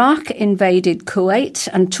 Iraq invaded Kuwait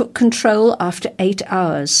and took control after 8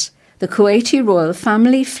 hours. The Kuwaiti royal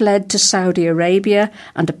family fled to Saudi Arabia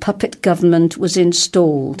and a puppet government was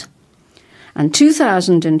installed. And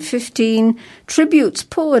 2015, tributes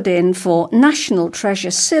poured in for national treasure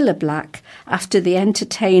Cilla Black after the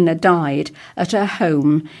entertainer died at her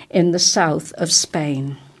home in the south of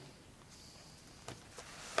Spain.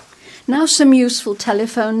 Now some useful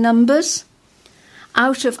telephone numbers.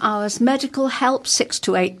 Out of hours medical help 6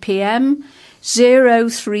 to 8 p.m,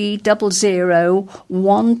 0300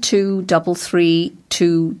 1233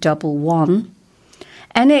 211.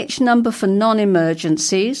 NH number for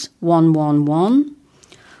non-emergencies 111.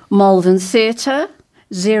 Malvern Theatre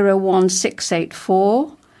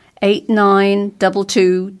 01684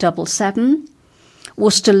 892277.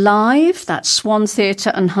 Worcester Live, that's Swan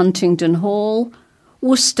Theatre and Huntingdon Hall,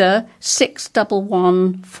 Worcester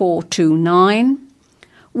 611429.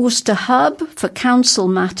 Worcester Hub for council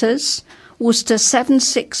matters, Worcester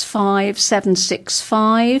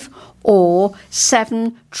 765765 or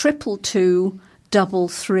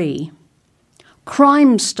 722233.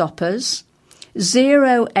 Crime Stoppers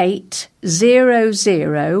 0800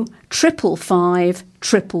 555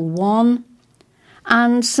 111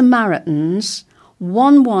 and Samaritans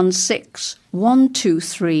 116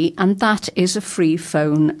 123, and that is a free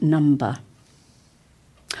phone number.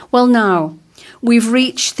 Well, now we've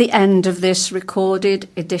reached the end of this recorded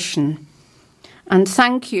edition. And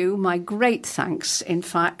thank you, my great thanks, in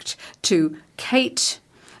fact, to Kate,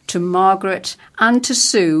 to Margaret and to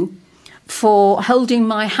Sue for holding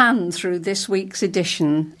my hand through this week's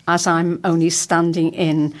edition as I'm only standing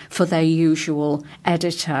in for their usual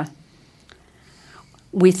editor.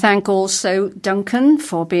 We thank also Duncan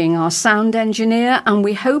for being our sound engineer, and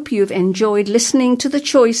we hope you've enjoyed listening to the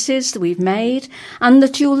choices that we've made and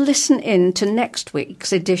that you'll listen in to next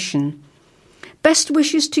week's edition. Best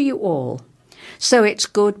wishes to you all. So it's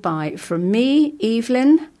goodbye from me,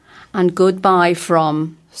 Evelyn, and goodbye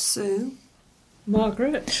from Sue,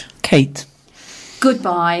 Margaret, Kate.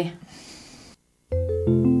 Goodbye.